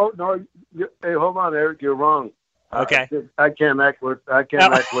 No. Hey, hold on, Eric. You're wrong. Okay. I can't act with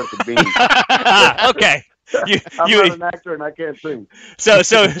the beans. Okay. I'm not an actor and I can't sing.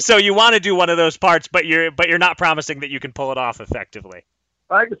 So you want to do one of those parts, but you're not promising that you can pull it off effectively.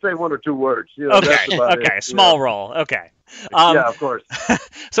 I can say 1 or 2 words. Okay. Small role. Okay. Yeah, of course.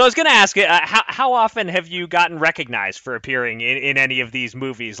 So I was going to ask you, how often have you gotten recognized for appearing in any of these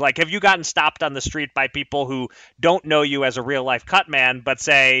movies? Like, have you gotten stopped on the street by people who don't know you as a real-life cut man, but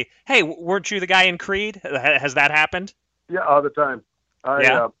say, hey, weren't you the guy in Creed? Has that happened? Yeah, all the time.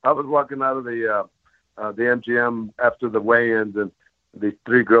 I was walking out of the MGM after the weigh-ins, and the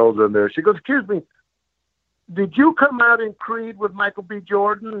 3 girls in there. She goes, excuse me, did you come out in Creed with Michael B.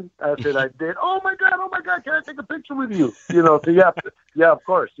 Jordan? I said, I did. Oh my God, can I take a picture with you? So yeah, of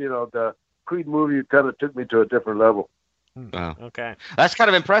course. The Creed movie kind of took me to a different level. Wow. Okay. That's kind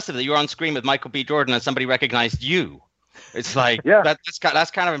of impressive that you were on screen with Michael B. Jordan and somebody recognized you. It's like, that's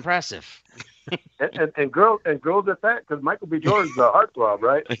kind of impressive. and girls at that, because Michael B. Jordan's a heartthrob,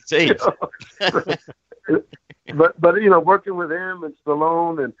 right? But working with him and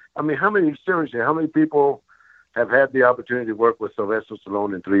Stallone, and I mean, how many people have had the opportunity to work with Sylvester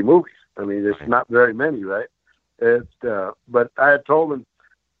Stallone in 3 movies? I mean, it's not very many, right? But I had told him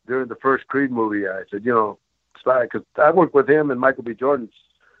during the first Creed movie, I said, because I worked with him and Michael B. Jordan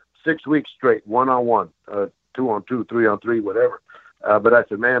 6 weeks straight, 1-on-1, 2-on-2, 3-on-3, whatever. But I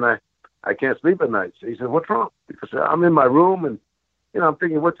said, man, I can't sleep at night. So he said, what's wrong? Because I'm in my room and, I'm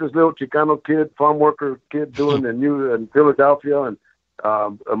thinking, what's this little Chicano kid, farm worker kid doing in Philadelphia, and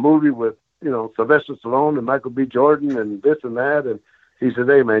a movie with, Sylvester Stallone and Michael B. Jordan and this and that. And he said,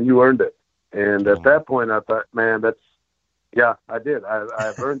 hey, man, you earned it. And at that point, I thought, man, I did.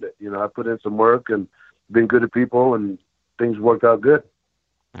 I've earned it. I put in some work and been good to people, and things worked out good.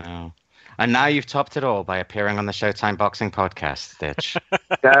 Oh. And now you've topped it all by appearing on the Showtime Boxing podcast, Stitch.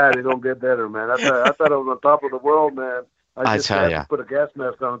 God, it don't get better, man. I thought I was on top of the world, man. I just tell had ya. to put a gas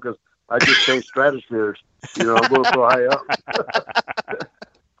mask on because I just changed stratospheres. You know, I'm going so high up.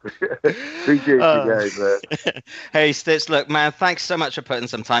 Appreciate you guys, man. Hey, Stitch, look, man, thanks so much for putting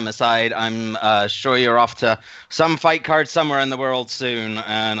some time aside. I'm sure you're off to some fight card somewhere in the world soon.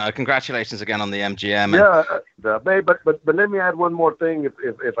 And congratulations again on the MGM. Yeah, but let me add one more thing,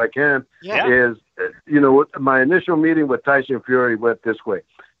 if I can. Yeah. Is, my initial meeting with Tyson Fury went this way.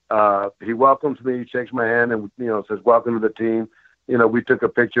 He welcomes me, shakes my hand, and says, "Welcome to the team." We took a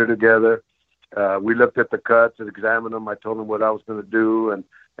picture together. We looked at the cuts and examined them. I told him what I was going to do, and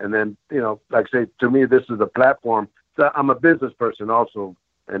then, like I say, to me, this is a platform. So I'm a business person also,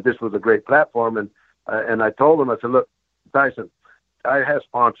 and this was a great platform. And I told him, I said, "Look, Tyson, I have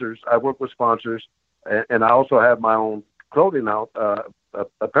sponsors. I work with sponsors, and I also have my own clothing out,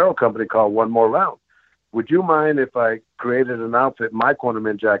 apparel company called One More Round. Would you mind if I created an outfit, my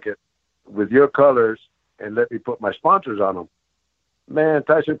cornerman jacket, with your colors, and let me put my sponsors on them?" Man,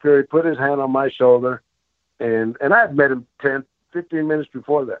 Tyson Fury put his hand on my shoulder, and I had met him 10, 15 minutes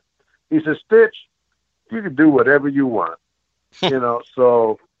before that. He says, "Stitch, you can do whatever you want."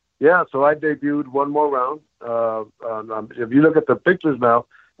 So I debuted One More Round. If you look at the pictures now,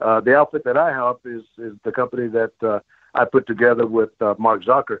 the outfit that I have is the company that I put together with Mark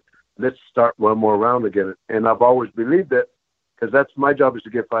Zucker. Let's start One More Round again. And I've always believed it, because that's my job, is to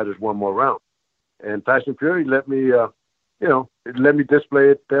give fighters one more round. And Tyson Fury let me display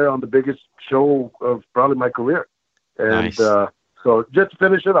it there on the biggest show of probably my career. And Nice. So just to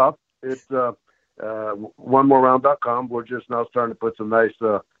finish it off, it's onemoreround.com. We're just now starting to put some nice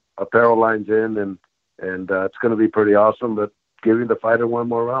apparel lines in, and it's going to be pretty awesome. But giving the fighter one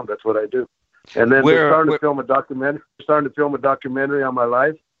more round, that's what I do. And then we're starting to film a documentary on my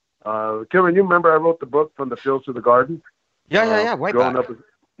life. Kieran, you remember I wrote the book From the Fields to the Garden? Yeah. Way back.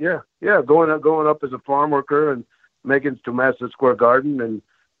 Going up as a farm worker and making it to Madison Square Garden, and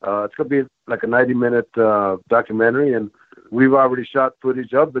it's going to be like a 90-minute documentary, and we've already shot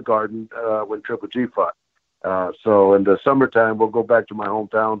footage of the Garden when Triple G fought. So in the summertime, we'll go back to my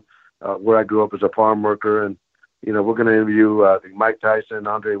hometown where I grew up as a farm worker, and we're going to interview Mike Tyson,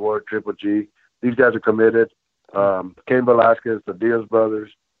 Andre Ward, Triple G. These guys are committed. Cain Velasquez, the Diaz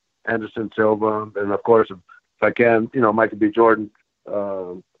brothers, Anderson Silva, and of course, if I can, Michael B. Jordan.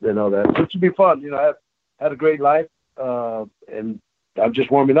 That. So it should be fun. I've had a great life, and I'm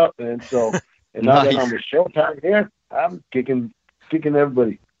just warming up, man. So, and now that I'm with Showtime here, I'm kicking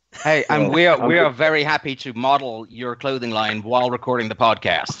everybody. Hey, and we are very happy to model your clothing line while recording the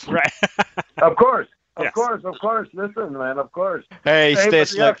podcast. Right. Of course. Yes. Of course. Listen, man, of course. Hey,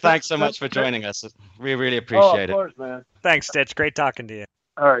 Stitch, but, thanks so much for joining us. We really appreciate it. Of course, man. Thanks, Stitch. Great talking to you.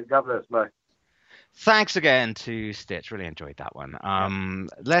 All right, God bless. Bye. Thanks again to Stitch. Really enjoyed that one.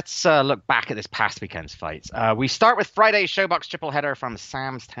 Let's look back at this past weekend's fights. We start with Friday's Showbox triple header from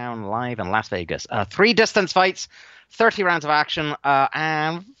Sam's Town Live in Las Vegas. 3 distance fights, 30 rounds of action,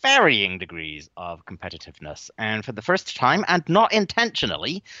 and varying degrees of competitiveness. And for the first time, and not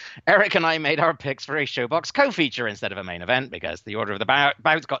intentionally, Eric and I made our picks for a Showbox co-feature instead of a main event, because the order of the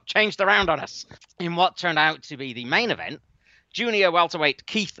bouts got changed around on us. In what turned out to be the main event, junior welterweight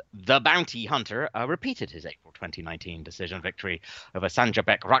Keith the Bounty Hunter repeated his April 2019 decision victory over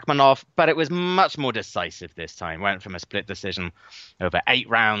Sanjabek Rakhmonov, but it was much more decisive this time. Went from a split decision over 8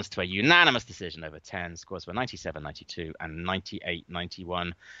 rounds to a unanimous decision over 10. Scores were 97-92 and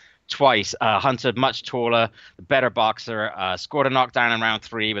 98-91. Twice. Hunter, much taller, the better boxer, scored a knockdown in round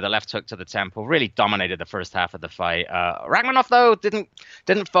 3 with a left hook to the temple. Really dominated the first half of the fight. Rakhmonov, though,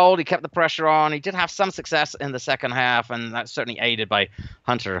 didn't fold. He kept the pressure on. He did have some success in the second half, and that's certainly aided by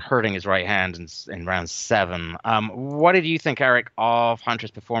Hunter hurting his right hand in round 7. What did you think, Eric, of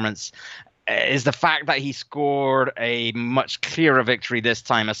Hunter's performance? Is the fact that he scored a much clearer victory this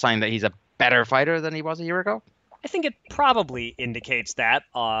time a sign that he's a better fighter than he was a year ago? I think it probably indicates that,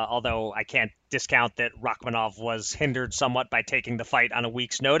 although I can't discount that Rakhmonov was hindered somewhat by taking the fight on a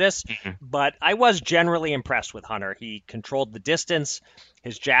week's notice. But I was generally impressed with Hunter. He controlled the distance.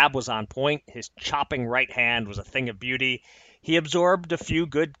 His jab was on point. His chopping right hand was a thing of beauty. He absorbed a few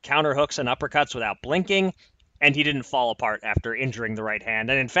good counter hooks and uppercuts without blinking, and he didn't fall apart after injuring the right hand,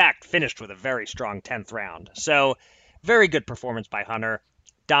 and in fact finished with a very strong 10th round. So very good performance by Hunter,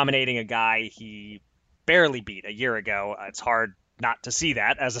 dominating a guy he barely beat a year ago. It's hard not to see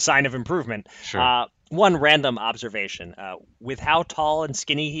that as a sign of improvement. Sure. One random observation, with how tall and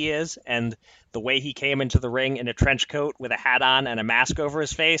skinny he is and the way he came into the ring in a trench coat with a hat on and a mask over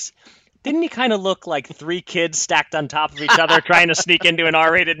his face, Didn't he kind of look like three kids stacked on top of each other trying to sneak into an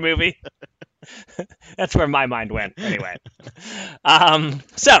R-rated movie? That's where my mind went, anyway.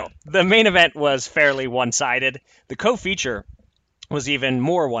 So, the main event was fairly one-sided. The co-feature was even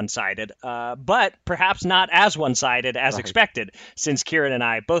more one-sided, but perhaps not as one-sided as expected, since Kieran and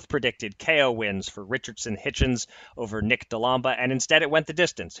I both predicted KO wins for Richardson Hitchens over Nick DeLamba, and instead it went the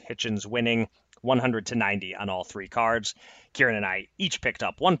distance, Hitchens winning 100-90 on all three cards. Kieran and I each picked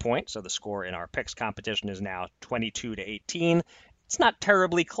up 1 point, so the score in our picks competition is now 22-18. It's not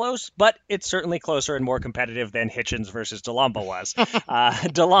terribly close, but it's certainly closer and more competitive than Hitchens versus DeLamba was.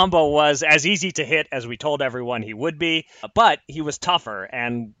 DeLamba was as easy to hit as we told everyone he would be, but he was tougher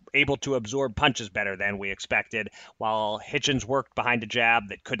and able to absorb punches better than we expected, while Hitchens worked behind a jab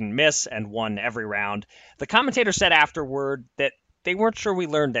that couldn't miss and won every round. The commentator said afterward that they weren't sure we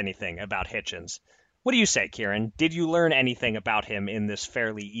learned anything about Hitchens. What do you say, Kieran? Did you learn anything about him in this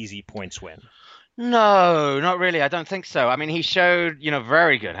fairly easy points win? No, not really. I don't think so. I mean, he showed,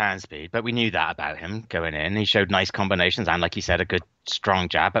 very good hand speed, but we knew that about him going in. He showed nice combinations and, like you said, a good, strong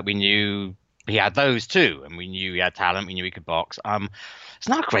jab, but we knew he had those too, and we knew he had talent. We knew he could box. It's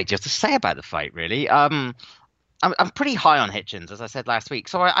not a great deal to say about the fight, really. I'm pretty high on Hitchens, as I said last week,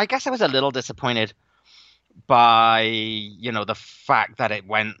 so I guess I was a little disappointed by, the fact that it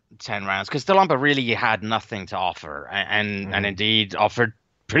went 10 rounds, because DeLamba really had nothing to offer, and indeed offered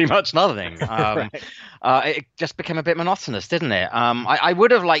pretty much nothing. Right. It just became a bit monotonous, didn't it? I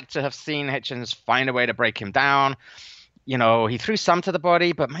would have liked to have seen Hitchens find a way to break him down. He threw some to the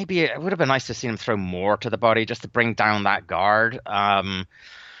body, but maybe it would have been nice to see him throw more to the body just to bring down that guard. But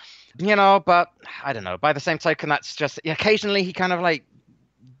I don't know. By the same token, that's just occasionally he kind of like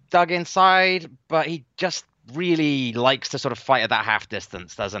dug inside, but he just really likes to sort of fight at that half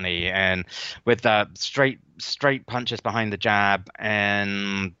distance, doesn't he? And with straight punches behind the jab,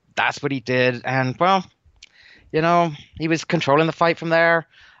 and that's what he did. And well, he was controlling the fight from there.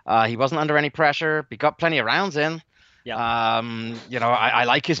 He wasn't under any pressure. He got plenty of rounds in. Yeah. I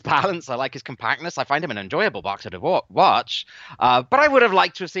like his balance. I like his compactness. I find him an enjoyable boxer to watch. But I would have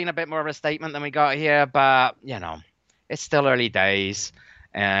liked to have seen a bit more of a statement than we got here. But it's still early days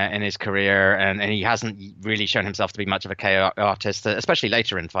in his career, and he hasn't really shown himself to be much of a KO artist, especially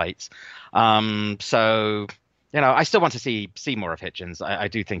later in fights. So I still want to see more of Hitchens. I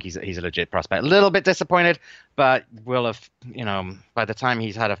do think he's a legit prospect. A little bit disappointed, but we'll have, by the time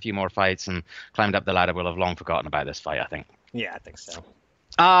he's had a few more fights and climbed up the ladder, we'll have long forgotten about this fight, I think. Yeah, I think so.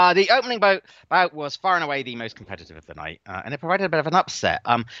 The opening bout was far and away the most competitive of the night, and it provided a bit of an upset.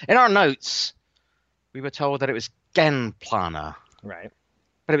 In our notes, we were told that it was Gen Plana. Right.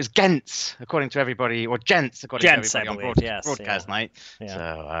 But it was Gents, according to everybody, or Gents, according to everybody on broadcast night. Yeah.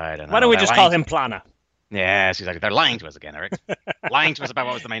 So, I don't know. Why don't we just call him Plana? Yes, exactly. They're lying to us again, Eric. Lying to us about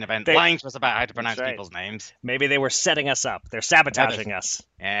what was the main event. Lying to us about how to pronounce people's names. Maybe they were setting us up. They're sabotaging us.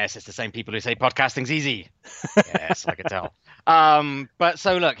 Yes, it's the same people who say podcasting's easy. Yes, I could tell. But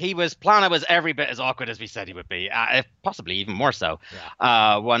so look, Plana was every bit as awkward as we said he would be, possibly even more so.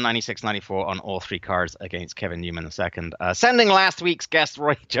 Yeah. 196-94 on all three cards against Kevin Newman II. Sending last week's guest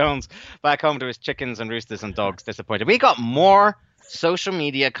Roy Jones back home to his chickens and roosters and dogs disappointed. We got more social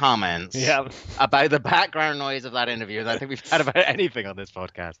media comments about the background noise of that interview than I think we've had about anything on this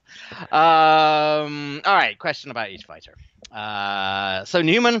podcast. All right, question about each fighter. So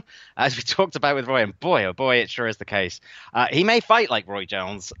Newman, as we talked about with Roy, and boy, oh boy, it sure is the case. He may fight like Roy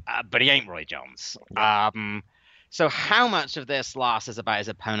Jones, but he ain't Roy Jones. So how much of this loss is about his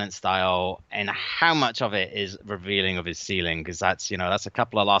opponent's style, and how much of it is revealing of his ceiling? Because that's a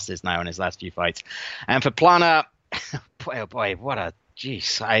couple of losses now in his last few fights. And for Plana, boy, oh boy, what a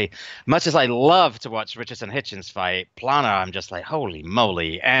jeez. Much as I love to watch Richardson Hitchens fight, Plana, I'm just like, holy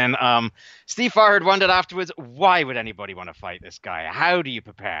moly. And Steve Farhad wondered afterwards, why would anybody want to fight this guy? How do you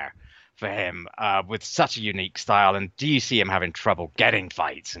prepare for him with such a unique style? And do you see him having trouble getting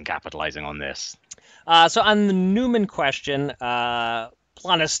fights and capitalizing on this? So on the Newman question,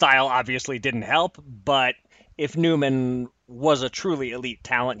 Plana's style obviously didn't help, but if Newman was a truly elite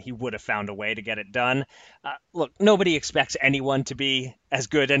talent, he would have found a way to get it done. Look, nobody expects anyone to be as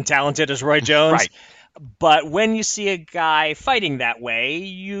good and talented as Roy Jones. Right. But when you see a guy fighting that way,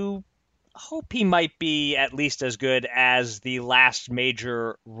 you hope he might be at least as good as the last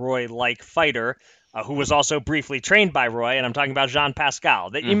major Roy-like fighter, who was also briefly trained by Roy, and I'm talking about Jean Pascal.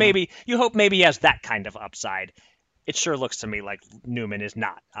 That you hope maybe he has that kind of upside. it sure looks to me like Newman is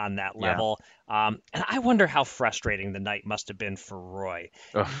not on that level. And I wonder how frustrating the night must have been for Roy.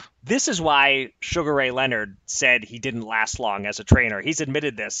 Ugh. This is why Sugar Ray Leonard said he didn't last long as a trainer. He's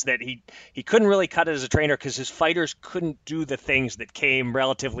admitted this, that he couldn't really cut it as a trainer because his fighters couldn't do the things that came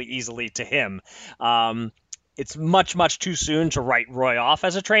relatively easily to him. It's much, much too soon to write Roy off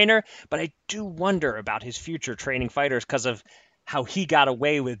as a trainer, but I do wonder about his future training fighters because of how he got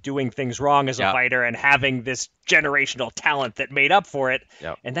away with doing things wrong as a fighter and having this generational talent that made up for it.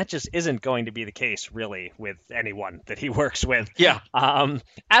 Yep. And that just isn't going to be the case, really, with anyone that he works with. Yeah.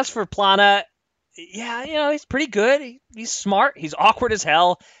 As for Plana, he's pretty good. He's smart. He's awkward as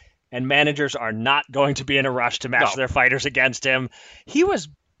hell. And managers are not going to be in a rush to match their fighters against him. He was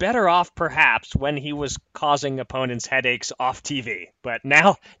better off, perhaps, when he was causing opponents headaches off TV. But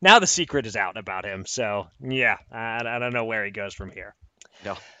now the secret is out about him. So, I don't know where he goes from here.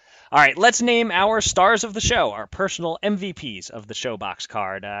 No. All right, let's name our stars of the show, our personal MVPs of the ShoBox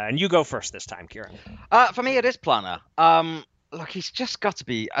card. And you go first this time, Kieran. For me, it is Plana. Look, he's just got to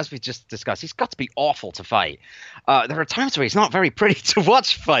be, as we just discussed, he's got to be awful to fight. There are times where he's not very pretty to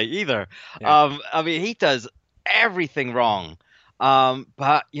watch fight either. Yeah. He does everything wrong.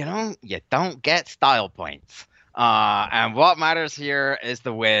 But, you don't get style points. And what matters here is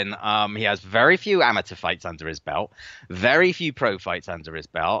the win. He has very few amateur fights under his belt, very few pro fights under his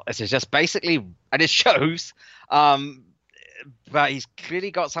belt. This is just basically, and it shows, but he's clearly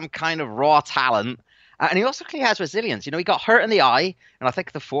got some kind of raw talent. And he also clearly has resilience. He got hurt in the eye, and I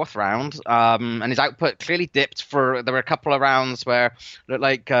think the fourth round, and his output clearly dipped there were a couple of rounds where it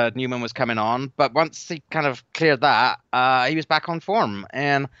looked like Newman was coming on. But once he kind of cleared that, he was back on form.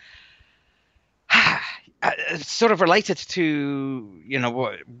 And sort of related to,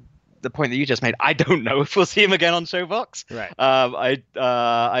 what the point that you just made, I don't know if we'll see him again on ShoBox. Right.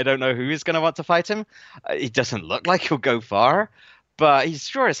 I don't know who is going to want to fight him. He doesn't look like he'll go far. But he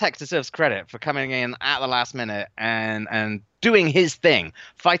sure as heck deserves credit for coming in at the last minute and doing his thing,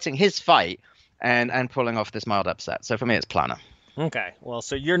 fighting his fight, and pulling off this mild upset. So for me, it's Plana. Okay, well,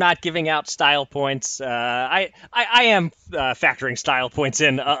 so you're not giving out style points. I am factoring style points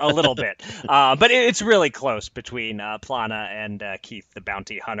in a little bit, but it's really close between Plana and Keith, the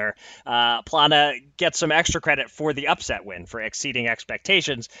bounty hunter. Plana gets some extra credit for the upset win, for exceeding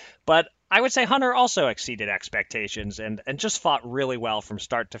expectations, but I would say Hunter also exceeded expectations and just fought really well from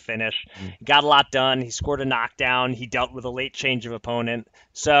start to finish. He got a lot done. He scored a knockdown. He dealt with a late change of opponent.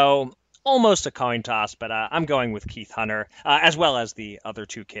 So almost a coin toss, but I'm going with Keith Hunter, as well as the other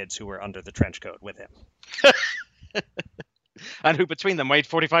two kids who were under the trench coat with him. And who between them weighed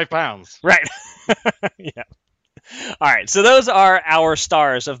 45 pounds. Right. Yeah. All right, so those are our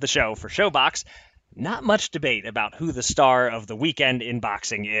stars of the show for ShoBox. Not much debate about who the star of the weekend in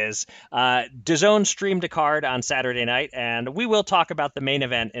boxing is. DAZN streamed a card on Saturday night, and we will talk about the main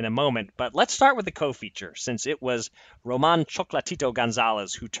event in a moment. But let's start with the co-feature, since it was Roman Chocolatito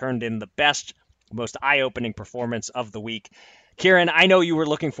Gonzalez who turned in the best, most eye-opening performance of the week. Kieran, I know you were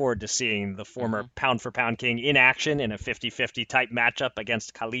looking forward to seeing the former pound-for-pound king in action in a 50-50 type matchup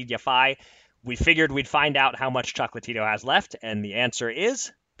against Khalid Yafai. We figured we'd find out how much Chocolatito has left, and the answer is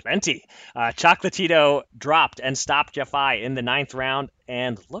plenty. Chocolatito dropped and stopped Yafai in the 9th round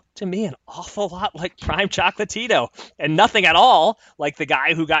and looked to me an awful lot like prime Chocolatito and nothing at all like the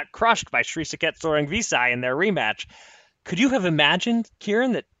guy who got crushed by Srisaket Sorangvisai in their rematch. Could you have imagined,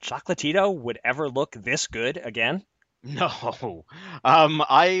 Kieran, that Chocolatito would ever look this good again? No.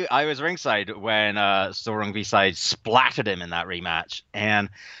 I was ringside when Sorangvisai splattered him in that rematch. And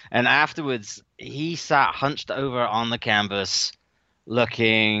afterwards, he sat hunched over on the canvas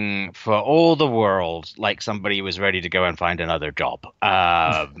looking for all the world like somebody was ready to go and find another job.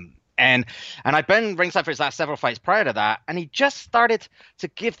 And I've been ringside for his last several fights prior to that, and he just started to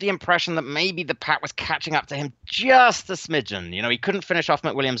give the impression that maybe the pack was catching up to him just a smidgen. He couldn't finish off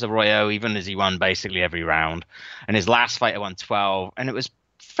McWilliams Arroyo, even as he won basically every round. And his last fight at 112, and it was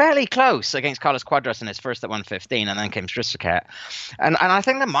fairly close against Carlos Cuadras in his first at 115, and then came Srisaket. And I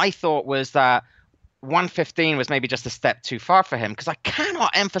think that my thought was that 115 was maybe just a step too far for him, because I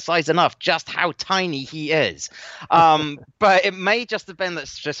cannot emphasize enough just how tiny he is. But it may just have been that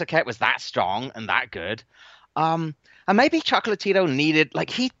Srisaket was that strong and that good. And maybe Chocolatito needed,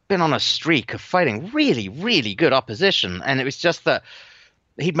 he'd been on a streak of fighting really, really good opposition. And it was just that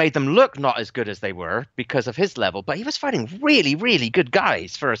he'd made them look not as good as they were because of his level. But he was fighting really, really good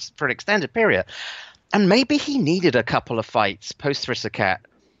guys for an extended period. And maybe he needed a couple of fights post Srisaket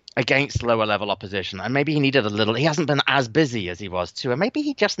against lower level opposition, and maybe he needed he hasn't been as busy as he was too, and maybe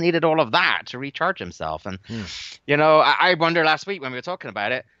he just needed all of that to recharge himself. And I wonder last week when we were talking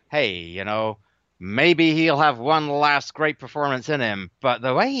about it, hey, maybe he'll have one last great performance in him. But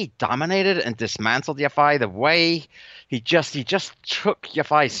the way he dominated and dismantled Yafai, the way he just took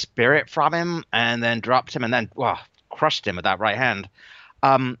Yafai's spirit from him and then dropped him and then crushed him with that right hand.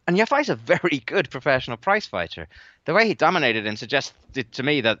 And Yafai's a very good professional prize fighter. The way he dominated him suggested to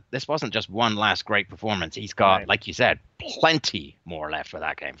me that this wasn't just one last great performance. He's got, like you said, plenty more left where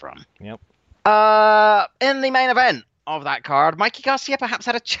that came from. Yep. In the main event of that card, Mikey Garcia perhaps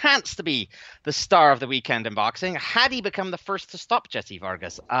had a chance to be the star of the weekend in boxing had he become the first to stop Jesse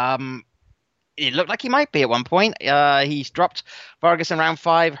Vargas. It looked like he might be at one point. He's dropped Vargas in round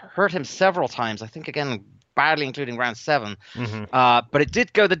 5, hurt him several times. I think, again, badly, including round 7. But it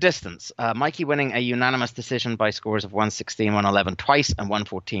did go the distance. Mikey winning a unanimous decision by scores of 116, 111 twice and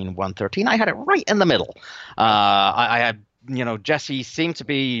 114, 113. I had it right in the middle. I had, Jesse seemed to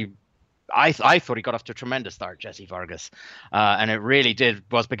be... I thought he got off to a tremendous start, Jesse Vargas. And it really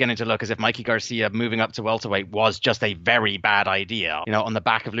was beginning to look as if Mikey Garcia moving up to welterweight was just a very bad idea. On the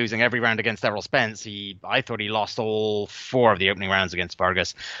back of losing every round against Errol Spence, I thought he lost all 4 of the opening rounds against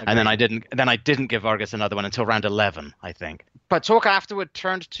Vargas. Okay. And then I didn't give Vargas another one until round 11, I think. But talk afterward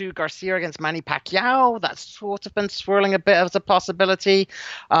turned to Garcia against Manny Pacquiao. That's sort of been swirling a bit as a possibility.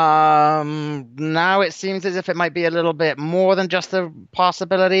 Now it seems as if it might be a little bit more than just a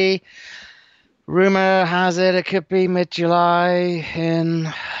possibility. Rumor has it could be mid-July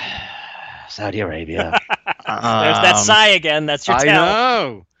in Saudi Arabia. There's that sigh again. That's your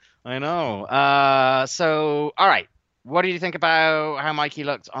tell. I know. So, all right. What do you think about how Mikey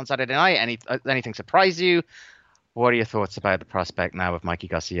looked on Saturday night? Anything surprise you? What are your thoughts about the prospect now of Mikey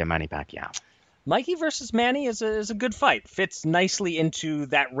Garcia, Manny Pacquiao? Mikey versus Manny is a good fight. Fits nicely into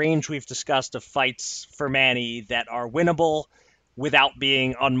that range we've discussed of fights for Manny that are winnable without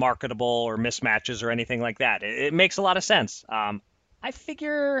being unmarketable or mismatches or anything like that. It makes a lot of sense. I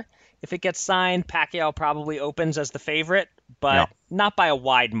figure if it gets signed, Pacquiao probably opens as the favorite, but not by a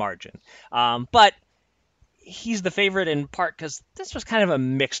wide margin. But he's the favorite in part because this was kind of a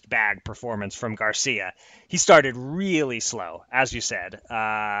mixed bag performance from Garcia. He started really slow, as you said.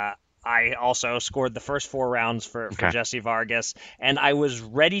 I also scored the first 4 rounds for Jesse Vargas, and I was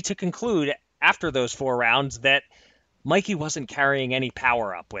ready to conclude after those 4 rounds that Mikey wasn't carrying any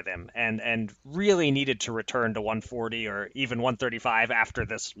power up with him and really needed to return to 140 or even 135 after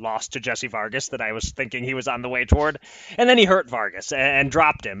this loss to Jesse Vargas that I was thinking he was on the way toward. And then he hurt Vargas and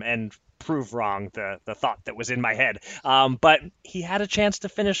dropped him and proved wrong the thought that was in my head. But he had a chance to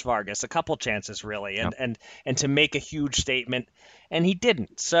finish Vargas, a couple chances really, and to make a huge statement, and he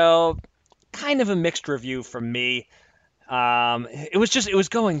didn't. So kind of a mixed review from me. It was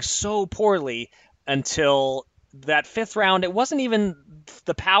going so poorly until that 5th round. It wasn't even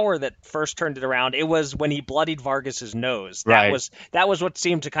the power that first turned it around. It was when he bloodied Vargas's nose. That was what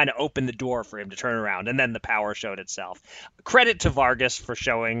seemed to kind of open the door for him to turn around, and then the power showed itself. Credit to Vargas for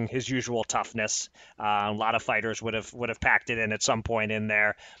showing his usual toughness. A lot of fighters would have packed it in at some point in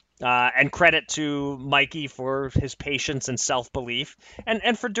there. And credit to Mikey for his patience and self-belief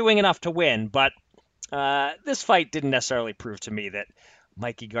and for doing enough to win. But this fight didn't necessarily prove to me that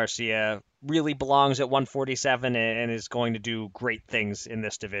Mikey Garcia really belongs at 147 and is going to do great things in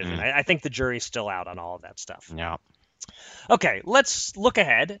this division. I think the jury's still out on all of that stuff. Yeah. Okay, let's look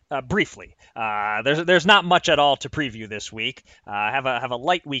ahead briefly. There's not much at all to preview this week. Have a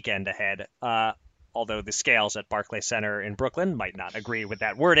light weekend ahead. Although the scales at Barclays Center in Brooklyn might not agree with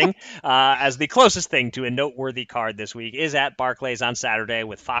that wording, as the closest thing to a noteworthy card this week is at Barclays on Saturday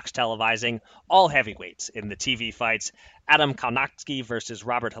with Fox televising all heavyweights in the TV fights. Adam Kaunatsky versus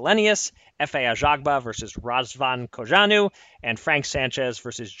Robert Helenius, Efe Ajagba versus Razvan Kojanu, and Frank Sanchez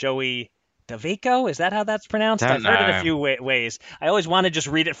versus Joey Dawejko? Is that how that's pronounced? I've heard it a few ways. I always want to just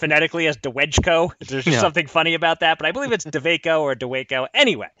read it phonetically as Dawejko. There's just something funny about that, but I believe it's Dawejko or Dawejko.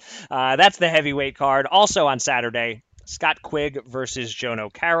 Anyway, that's the heavyweight card. Also on Saturday, Scott Quigg versus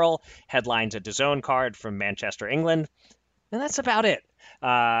Jono Carroll headlines a DAZN card from Manchester, England. And that's about it.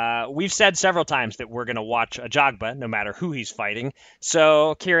 We've said several times that we're going to watch Ajagba, no matter who he's fighting.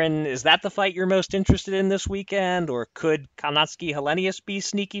 So, Kieran, is that the fight you're most interested in this weekend, or could Kaunatsky-Helenius be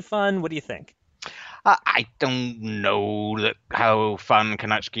sneaky fun? What do you think? I don't know how fun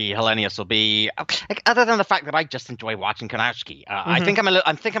Kaunatsky-Helenius will be, other than the fact that I just enjoy watching Kaunatsky. I think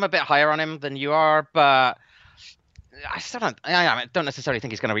I'm a bit higher on him than you are, but I don't necessarily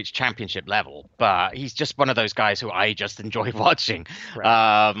think he's going to reach championship level, but he's just one of those guys who I just enjoy watching. Right.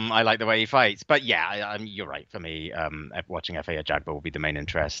 I like the way he fights. But yeah, you're right. For me, watching Efe Ajagba will be the main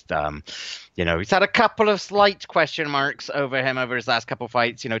interest. He's had a couple of slight question marks over him over his last couple of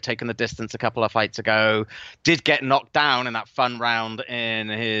fights. Taking the distance a couple of fights ago, did get knocked down in that fun round in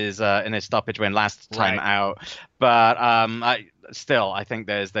his stoppage win last time out. But I think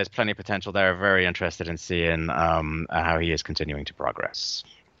there's plenty of potential there. Very interested in seeing how he is continuing to progress.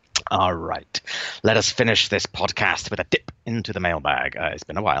 All right. Let us finish this podcast with a dip into the mailbag. It's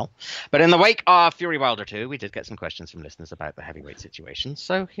been a while. But in the wake of Fury Wilder 2, we did get some questions from listeners about the heavyweight situation.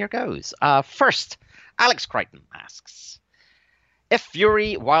 So here goes. First, Alex Crichton asks, if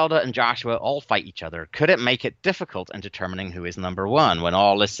Fury, Wilder, and Joshua all fight each other, could it make it difficult in determining who is number one? When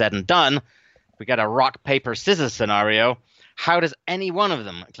all is said and done, we get a rock, paper, scissors scenario. How does any one of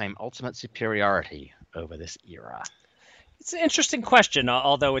them claim ultimate superiority over this era? It's an interesting question,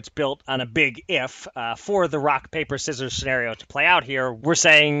 although it's built on a big if. For the rock, paper, scissors scenario to play out here, we're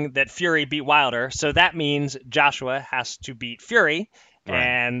saying that Fury beat Wilder, so that means Joshua has to beat Fury,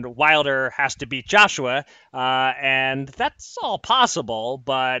 and Wilder has to beat Joshua, and that's all possible,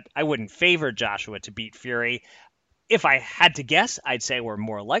 but I wouldn't favor Joshua to beat Fury. If I had to guess, I'd say we're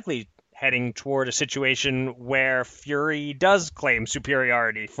more likely heading toward a situation where Fury does claim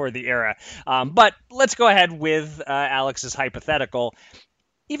superiority for the era. But let's go ahead with Alex's hypothetical.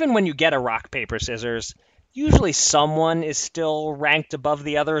 Even when you get a rock, paper, scissors, usually someone is still ranked above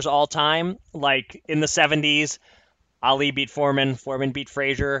the others all time. Like in the 70s, Ali beat Foreman, Foreman beat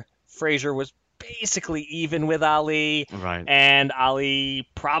Frazier. Frazier was basically even with Ali, and Ali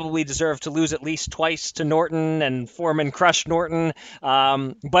probably deserved to lose at least twice to Norton, and Foreman crushed Norton,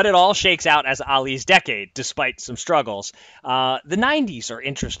 but it all shakes out as Ali's decade, despite some struggles. The 90s are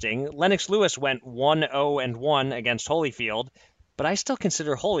interesting. Lennox Lewis went 1-0-1 against Holyfield, but I still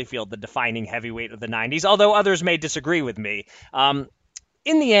consider Holyfield the defining heavyweight of the 90s, although others may disagree with me. In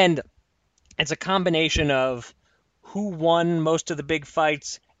the end, it's a combination of who won most of the big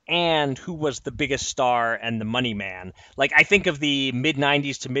fights and who was the biggest star and the money man. Like, I think of the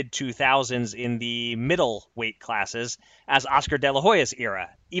mid-90s to mid-2000s in the middleweight classes as Oscar De La Hoya's era,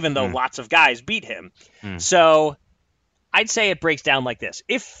 even though lots of guys beat him. So I'd say it breaks down like this.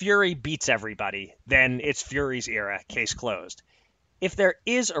 If Fury beats everybody, then it's Fury's era, case closed. If there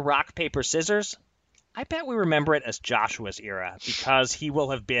is a rock, paper, scissors, I bet we remember it as Joshua's era because he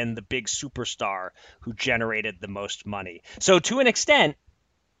will have been the big superstar who generated the most money. So to an extent,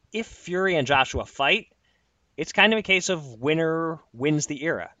 if Fury and Joshua fight, it's kind of a case of winner wins the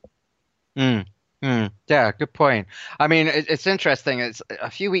era. Yeah, good point. I mean, it's interesting. It's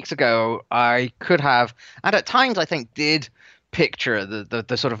a few weeks ago, I could have, and at times I think did picture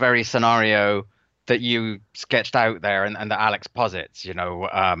the sort of very scenario that you sketched out there and that Alex posits.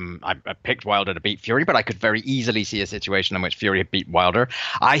 I picked Wilder to beat Fury, but I could very easily see a situation in which Fury had beat Wilder.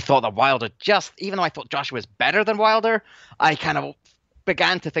 I thought that Wilder even though I thought Joshua was better than Wilder, I kind of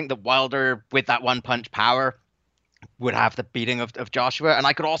began to think that Wilder, with that one-punch power, would have the beating of Joshua, and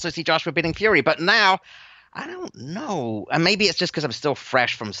I could also see Joshua beating Fury. But now, I don't know. And maybe it's just because I'm still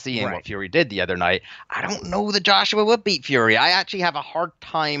fresh from seeing what Fury did the other night. I don't know that Joshua would beat Fury. I actually have a hard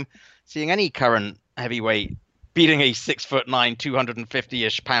time seeing any current heavyweight beating a 6'9",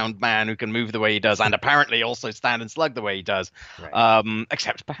 250-ish pound man who can move the way he does, and apparently also stand and slug the way he does.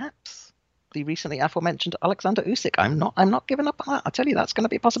 Except perhaps the recently aforementioned Alexander Usyk. I'm not giving up on that. I tell you, that's going to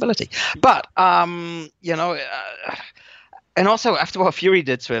be a possibility. But and also after what Fury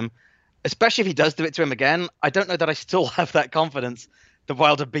did to him, especially if he does do it to him again, I don't know that I still have that confidence that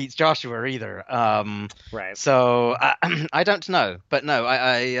Wilder beats Joshua either. So I don't know, but no,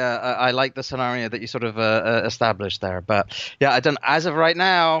 I like the scenario that you sort of established there. But yeah, I don't. As of right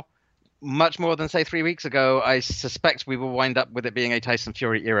now, much more than say 3 weeks ago, I suspect we will wind up with it being a Tyson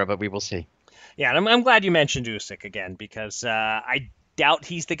Fury era, but we will see. Yeah, and I'm glad you mentioned Usyk again because I doubt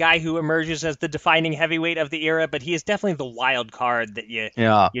he's the guy who emerges as the defining heavyweight of the era, but he is definitely the wild card that you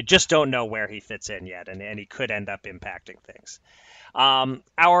just don't know where he fits in yet, and he could end up impacting things.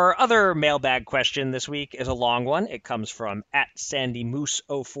 Our other mailbag question this week is a long one. It comes from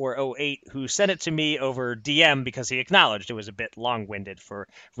 @SandyMoose0408, who sent it to me over DM because he acknowledged it was a bit long-winded for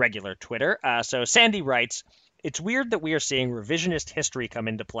regular Twitter. So Sandy writes, it's weird that we are seeing revisionist history come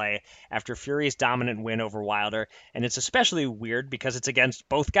into play after Fury's dominant win over Wilder, and it's especially weird because it's against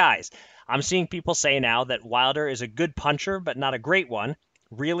both guys. I'm seeing people say now that Wilder is a good puncher but not a great one.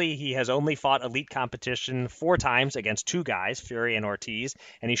 Really, he has only fought elite competition 4 times against 2 guys, Fury and Ortiz,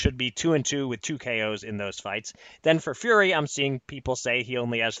 and he should be 2-2 with 2 KOs in those fights. Then for Fury, I'm seeing people say he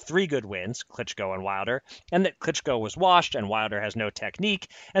only has 3 good wins, Klitschko and Wilder, and that Klitschko was washed and Wilder has no technique,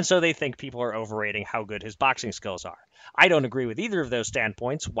 and so they think people are overrating how good his boxing skills are. I don't agree with either of those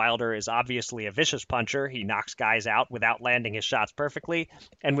standpoints. Wilder is obviously a vicious puncher. He knocks guys out without landing his shots perfectly,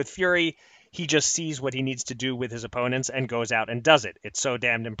 and with Fury, he just sees what he needs to do with his opponents and goes out and does it. It's so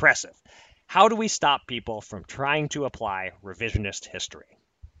damned impressive. How do we stop people from trying to apply revisionist history?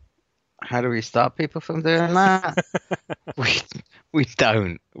 How do we stop people from doing that? we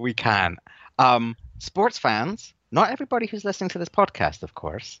don't. We can't. Sports fans, not everybody who's listening to this podcast, of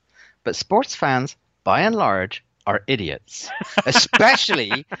course, but sports fans, by and large, are idiots,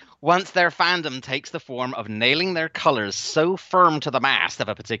 especially once their fandom takes the form of nailing their colors so firm to the mast of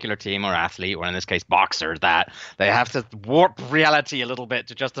a particular team or athlete, or in this case boxer, that they have to warp reality a little bit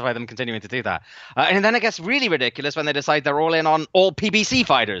to justify them continuing to do that. And then it gets really ridiculous when they decide they're all in on all PBC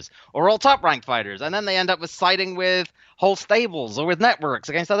fighters or all top-ranked fighters, and then they end up with siding with whole stables or with networks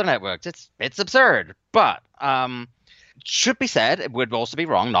against other networks. It's absurd, but should be said, it would also be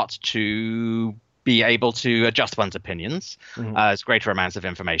wrong not to be able to adjust one's opinions as greater amounts of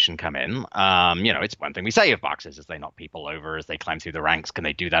information come in. It's one thing we say of boxers, is they knock people over as they climb through the ranks. Can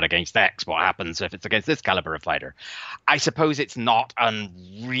they do that against X? What happens if it's against this caliber of fighter? I suppose it's not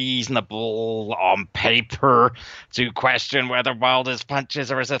unreasonable on paper to question whether Wilder's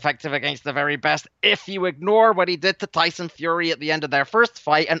punches are as effective against the very best if you ignore what he did to Tyson Fury at the end of their first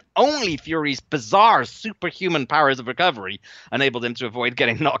fight, and only Fury's bizarre superhuman powers of recovery enabled him to avoid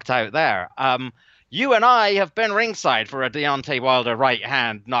getting knocked out there. You and I have been ringside for a Deontay Wilder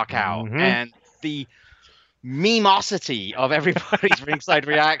right-hand knockout, and the memosity of everybody's ringside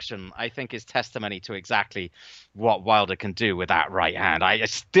reaction, I think, is testimony to exactly what Wilder can do with that right hand. I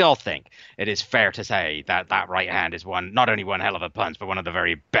still think it is fair to say that that right hand is not only one hell of a punch, but one of the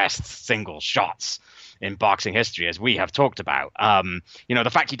very best single shots in boxing history, as we have talked about. The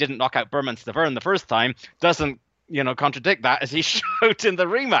fact he didn't knock out Bermane Stiverne the first time doesn't contradict that, as he showed in the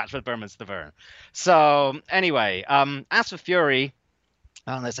rematch with Bermane Stiverne. So anyway, as for Fury,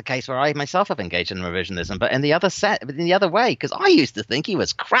 there's a case where I myself have engaged in revisionism, but in the other way, because I used to think he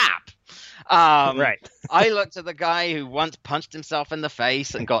was crap. Right. I looked at the guy who once punched himself in the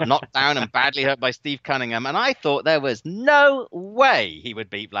face and got knocked down and badly hurt by Steve Cunningham, and I thought there was no way he would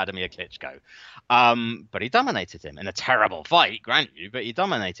beat Vladimir Klitschko. But he dominated him in a terrible fight, grant you, but he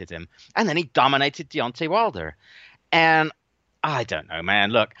dominated him. And then he dominated Deontay Wilder. And I don't know,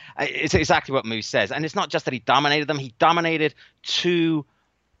 man. Look, it's exactly what Moose says. And it's not just that he dominated them. He dominated two...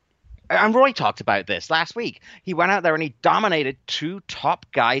 And Roy talked about this last week. He went out there and he dominated 2 top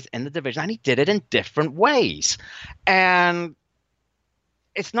guys in the division, and he did it in different ways. And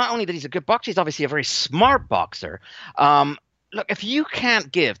it's not only that he's a good boxer, he's obviously a very smart boxer. Look, if you can't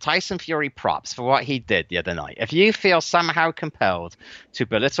give Tyson Fury props for what he did the other night, if you feel somehow compelled to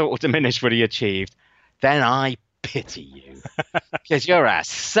belittle or diminish what he achieved, then I pity you. Because you're a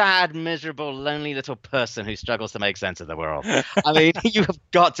sad, miserable, lonely little person who struggles to make sense of the world. I mean, you have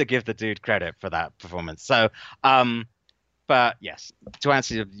got to give the dude credit for that performance. So, but yes, to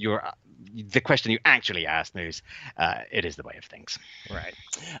answer the question you actually asked, Moose, it is the way of things. Right.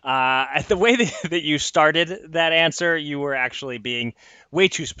 The way that you started that answer, you were actually being way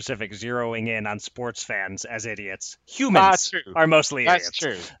too specific, zeroing in on sports fans as idiots. Humans are mostly idiots. That's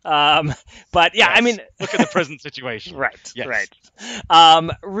true. But yeah, yes. I mean, look at the present situation. Right. Yes. Right.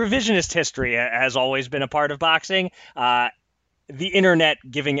 Revisionist history has always been a part of boxing. The internet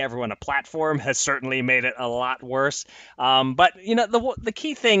giving everyone a platform has certainly made it a lot worse. But the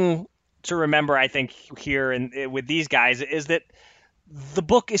key thing to remember, I think, here and with these guys is that the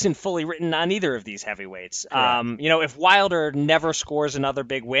book isn't fully written on either of these heavyweights. If Wilder never scores another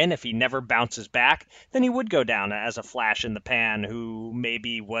big win, if he never bounces back, then he would go down as a flash in the pan who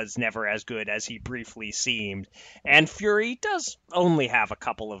maybe was never as good as he briefly seemed. And Fury does only have a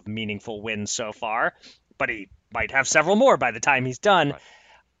couple of meaningful wins so far, but he might have several more by the time he's done. Right.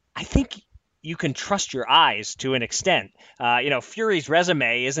 I think you can trust your eyes to an extent. Fury's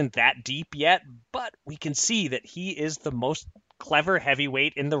resume isn't that deep yet, but we can see that he is the most clever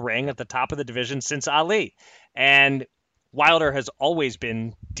heavyweight in the ring at the top of the division since Ali. And Wilder has always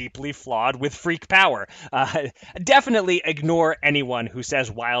been deeply flawed with freak power. Definitely ignore anyone who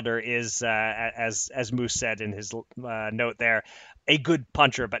says Wilder is, as Moose said in his note there, a good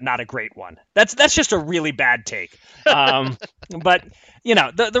puncher, but not a great one. That's just a really bad take. But,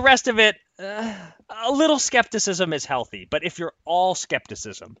 the rest of it, a little skepticism is healthy. But if you're all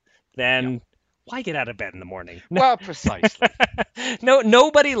skepticism, then Why get out of bed in the morning? Well, precisely.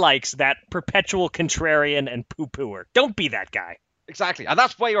 Nobody likes that perpetual contrarian and poo-pooer. Don't be that guy. Exactly. And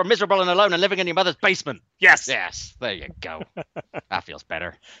that's why you're miserable and alone and living in your mother's basement. Yes. Yes. There you go. That feels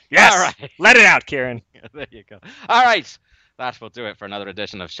better. Yes. All right. Let it out, Kieran. There you go. All right. That will do it for another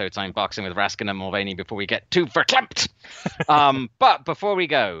edition of Showtime Boxing with Raskin and Mulvaney before we get too verklempt. But before we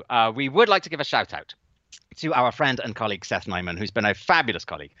go, we would like to give a shout out to our friend and colleague Seth Nyman, who's been a fabulous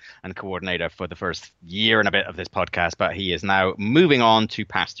colleague and coordinator for the first year and a bit of this podcast, but he is now moving on to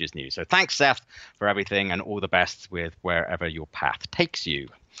Pastures News. So thanks, Seth, for everything and all the best with wherever your path takes you.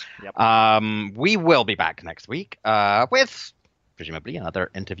 Yep. We will be back next week with presumably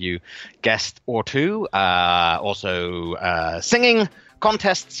another interview guest or two. Also singing,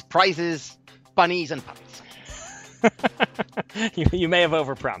 contests, prizes, bunnies, and puppies. You may have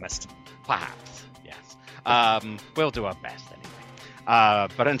overpromised. Perhaps. We'll do our best anyway.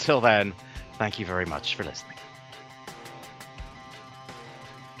 But until then, thank you very much for listening.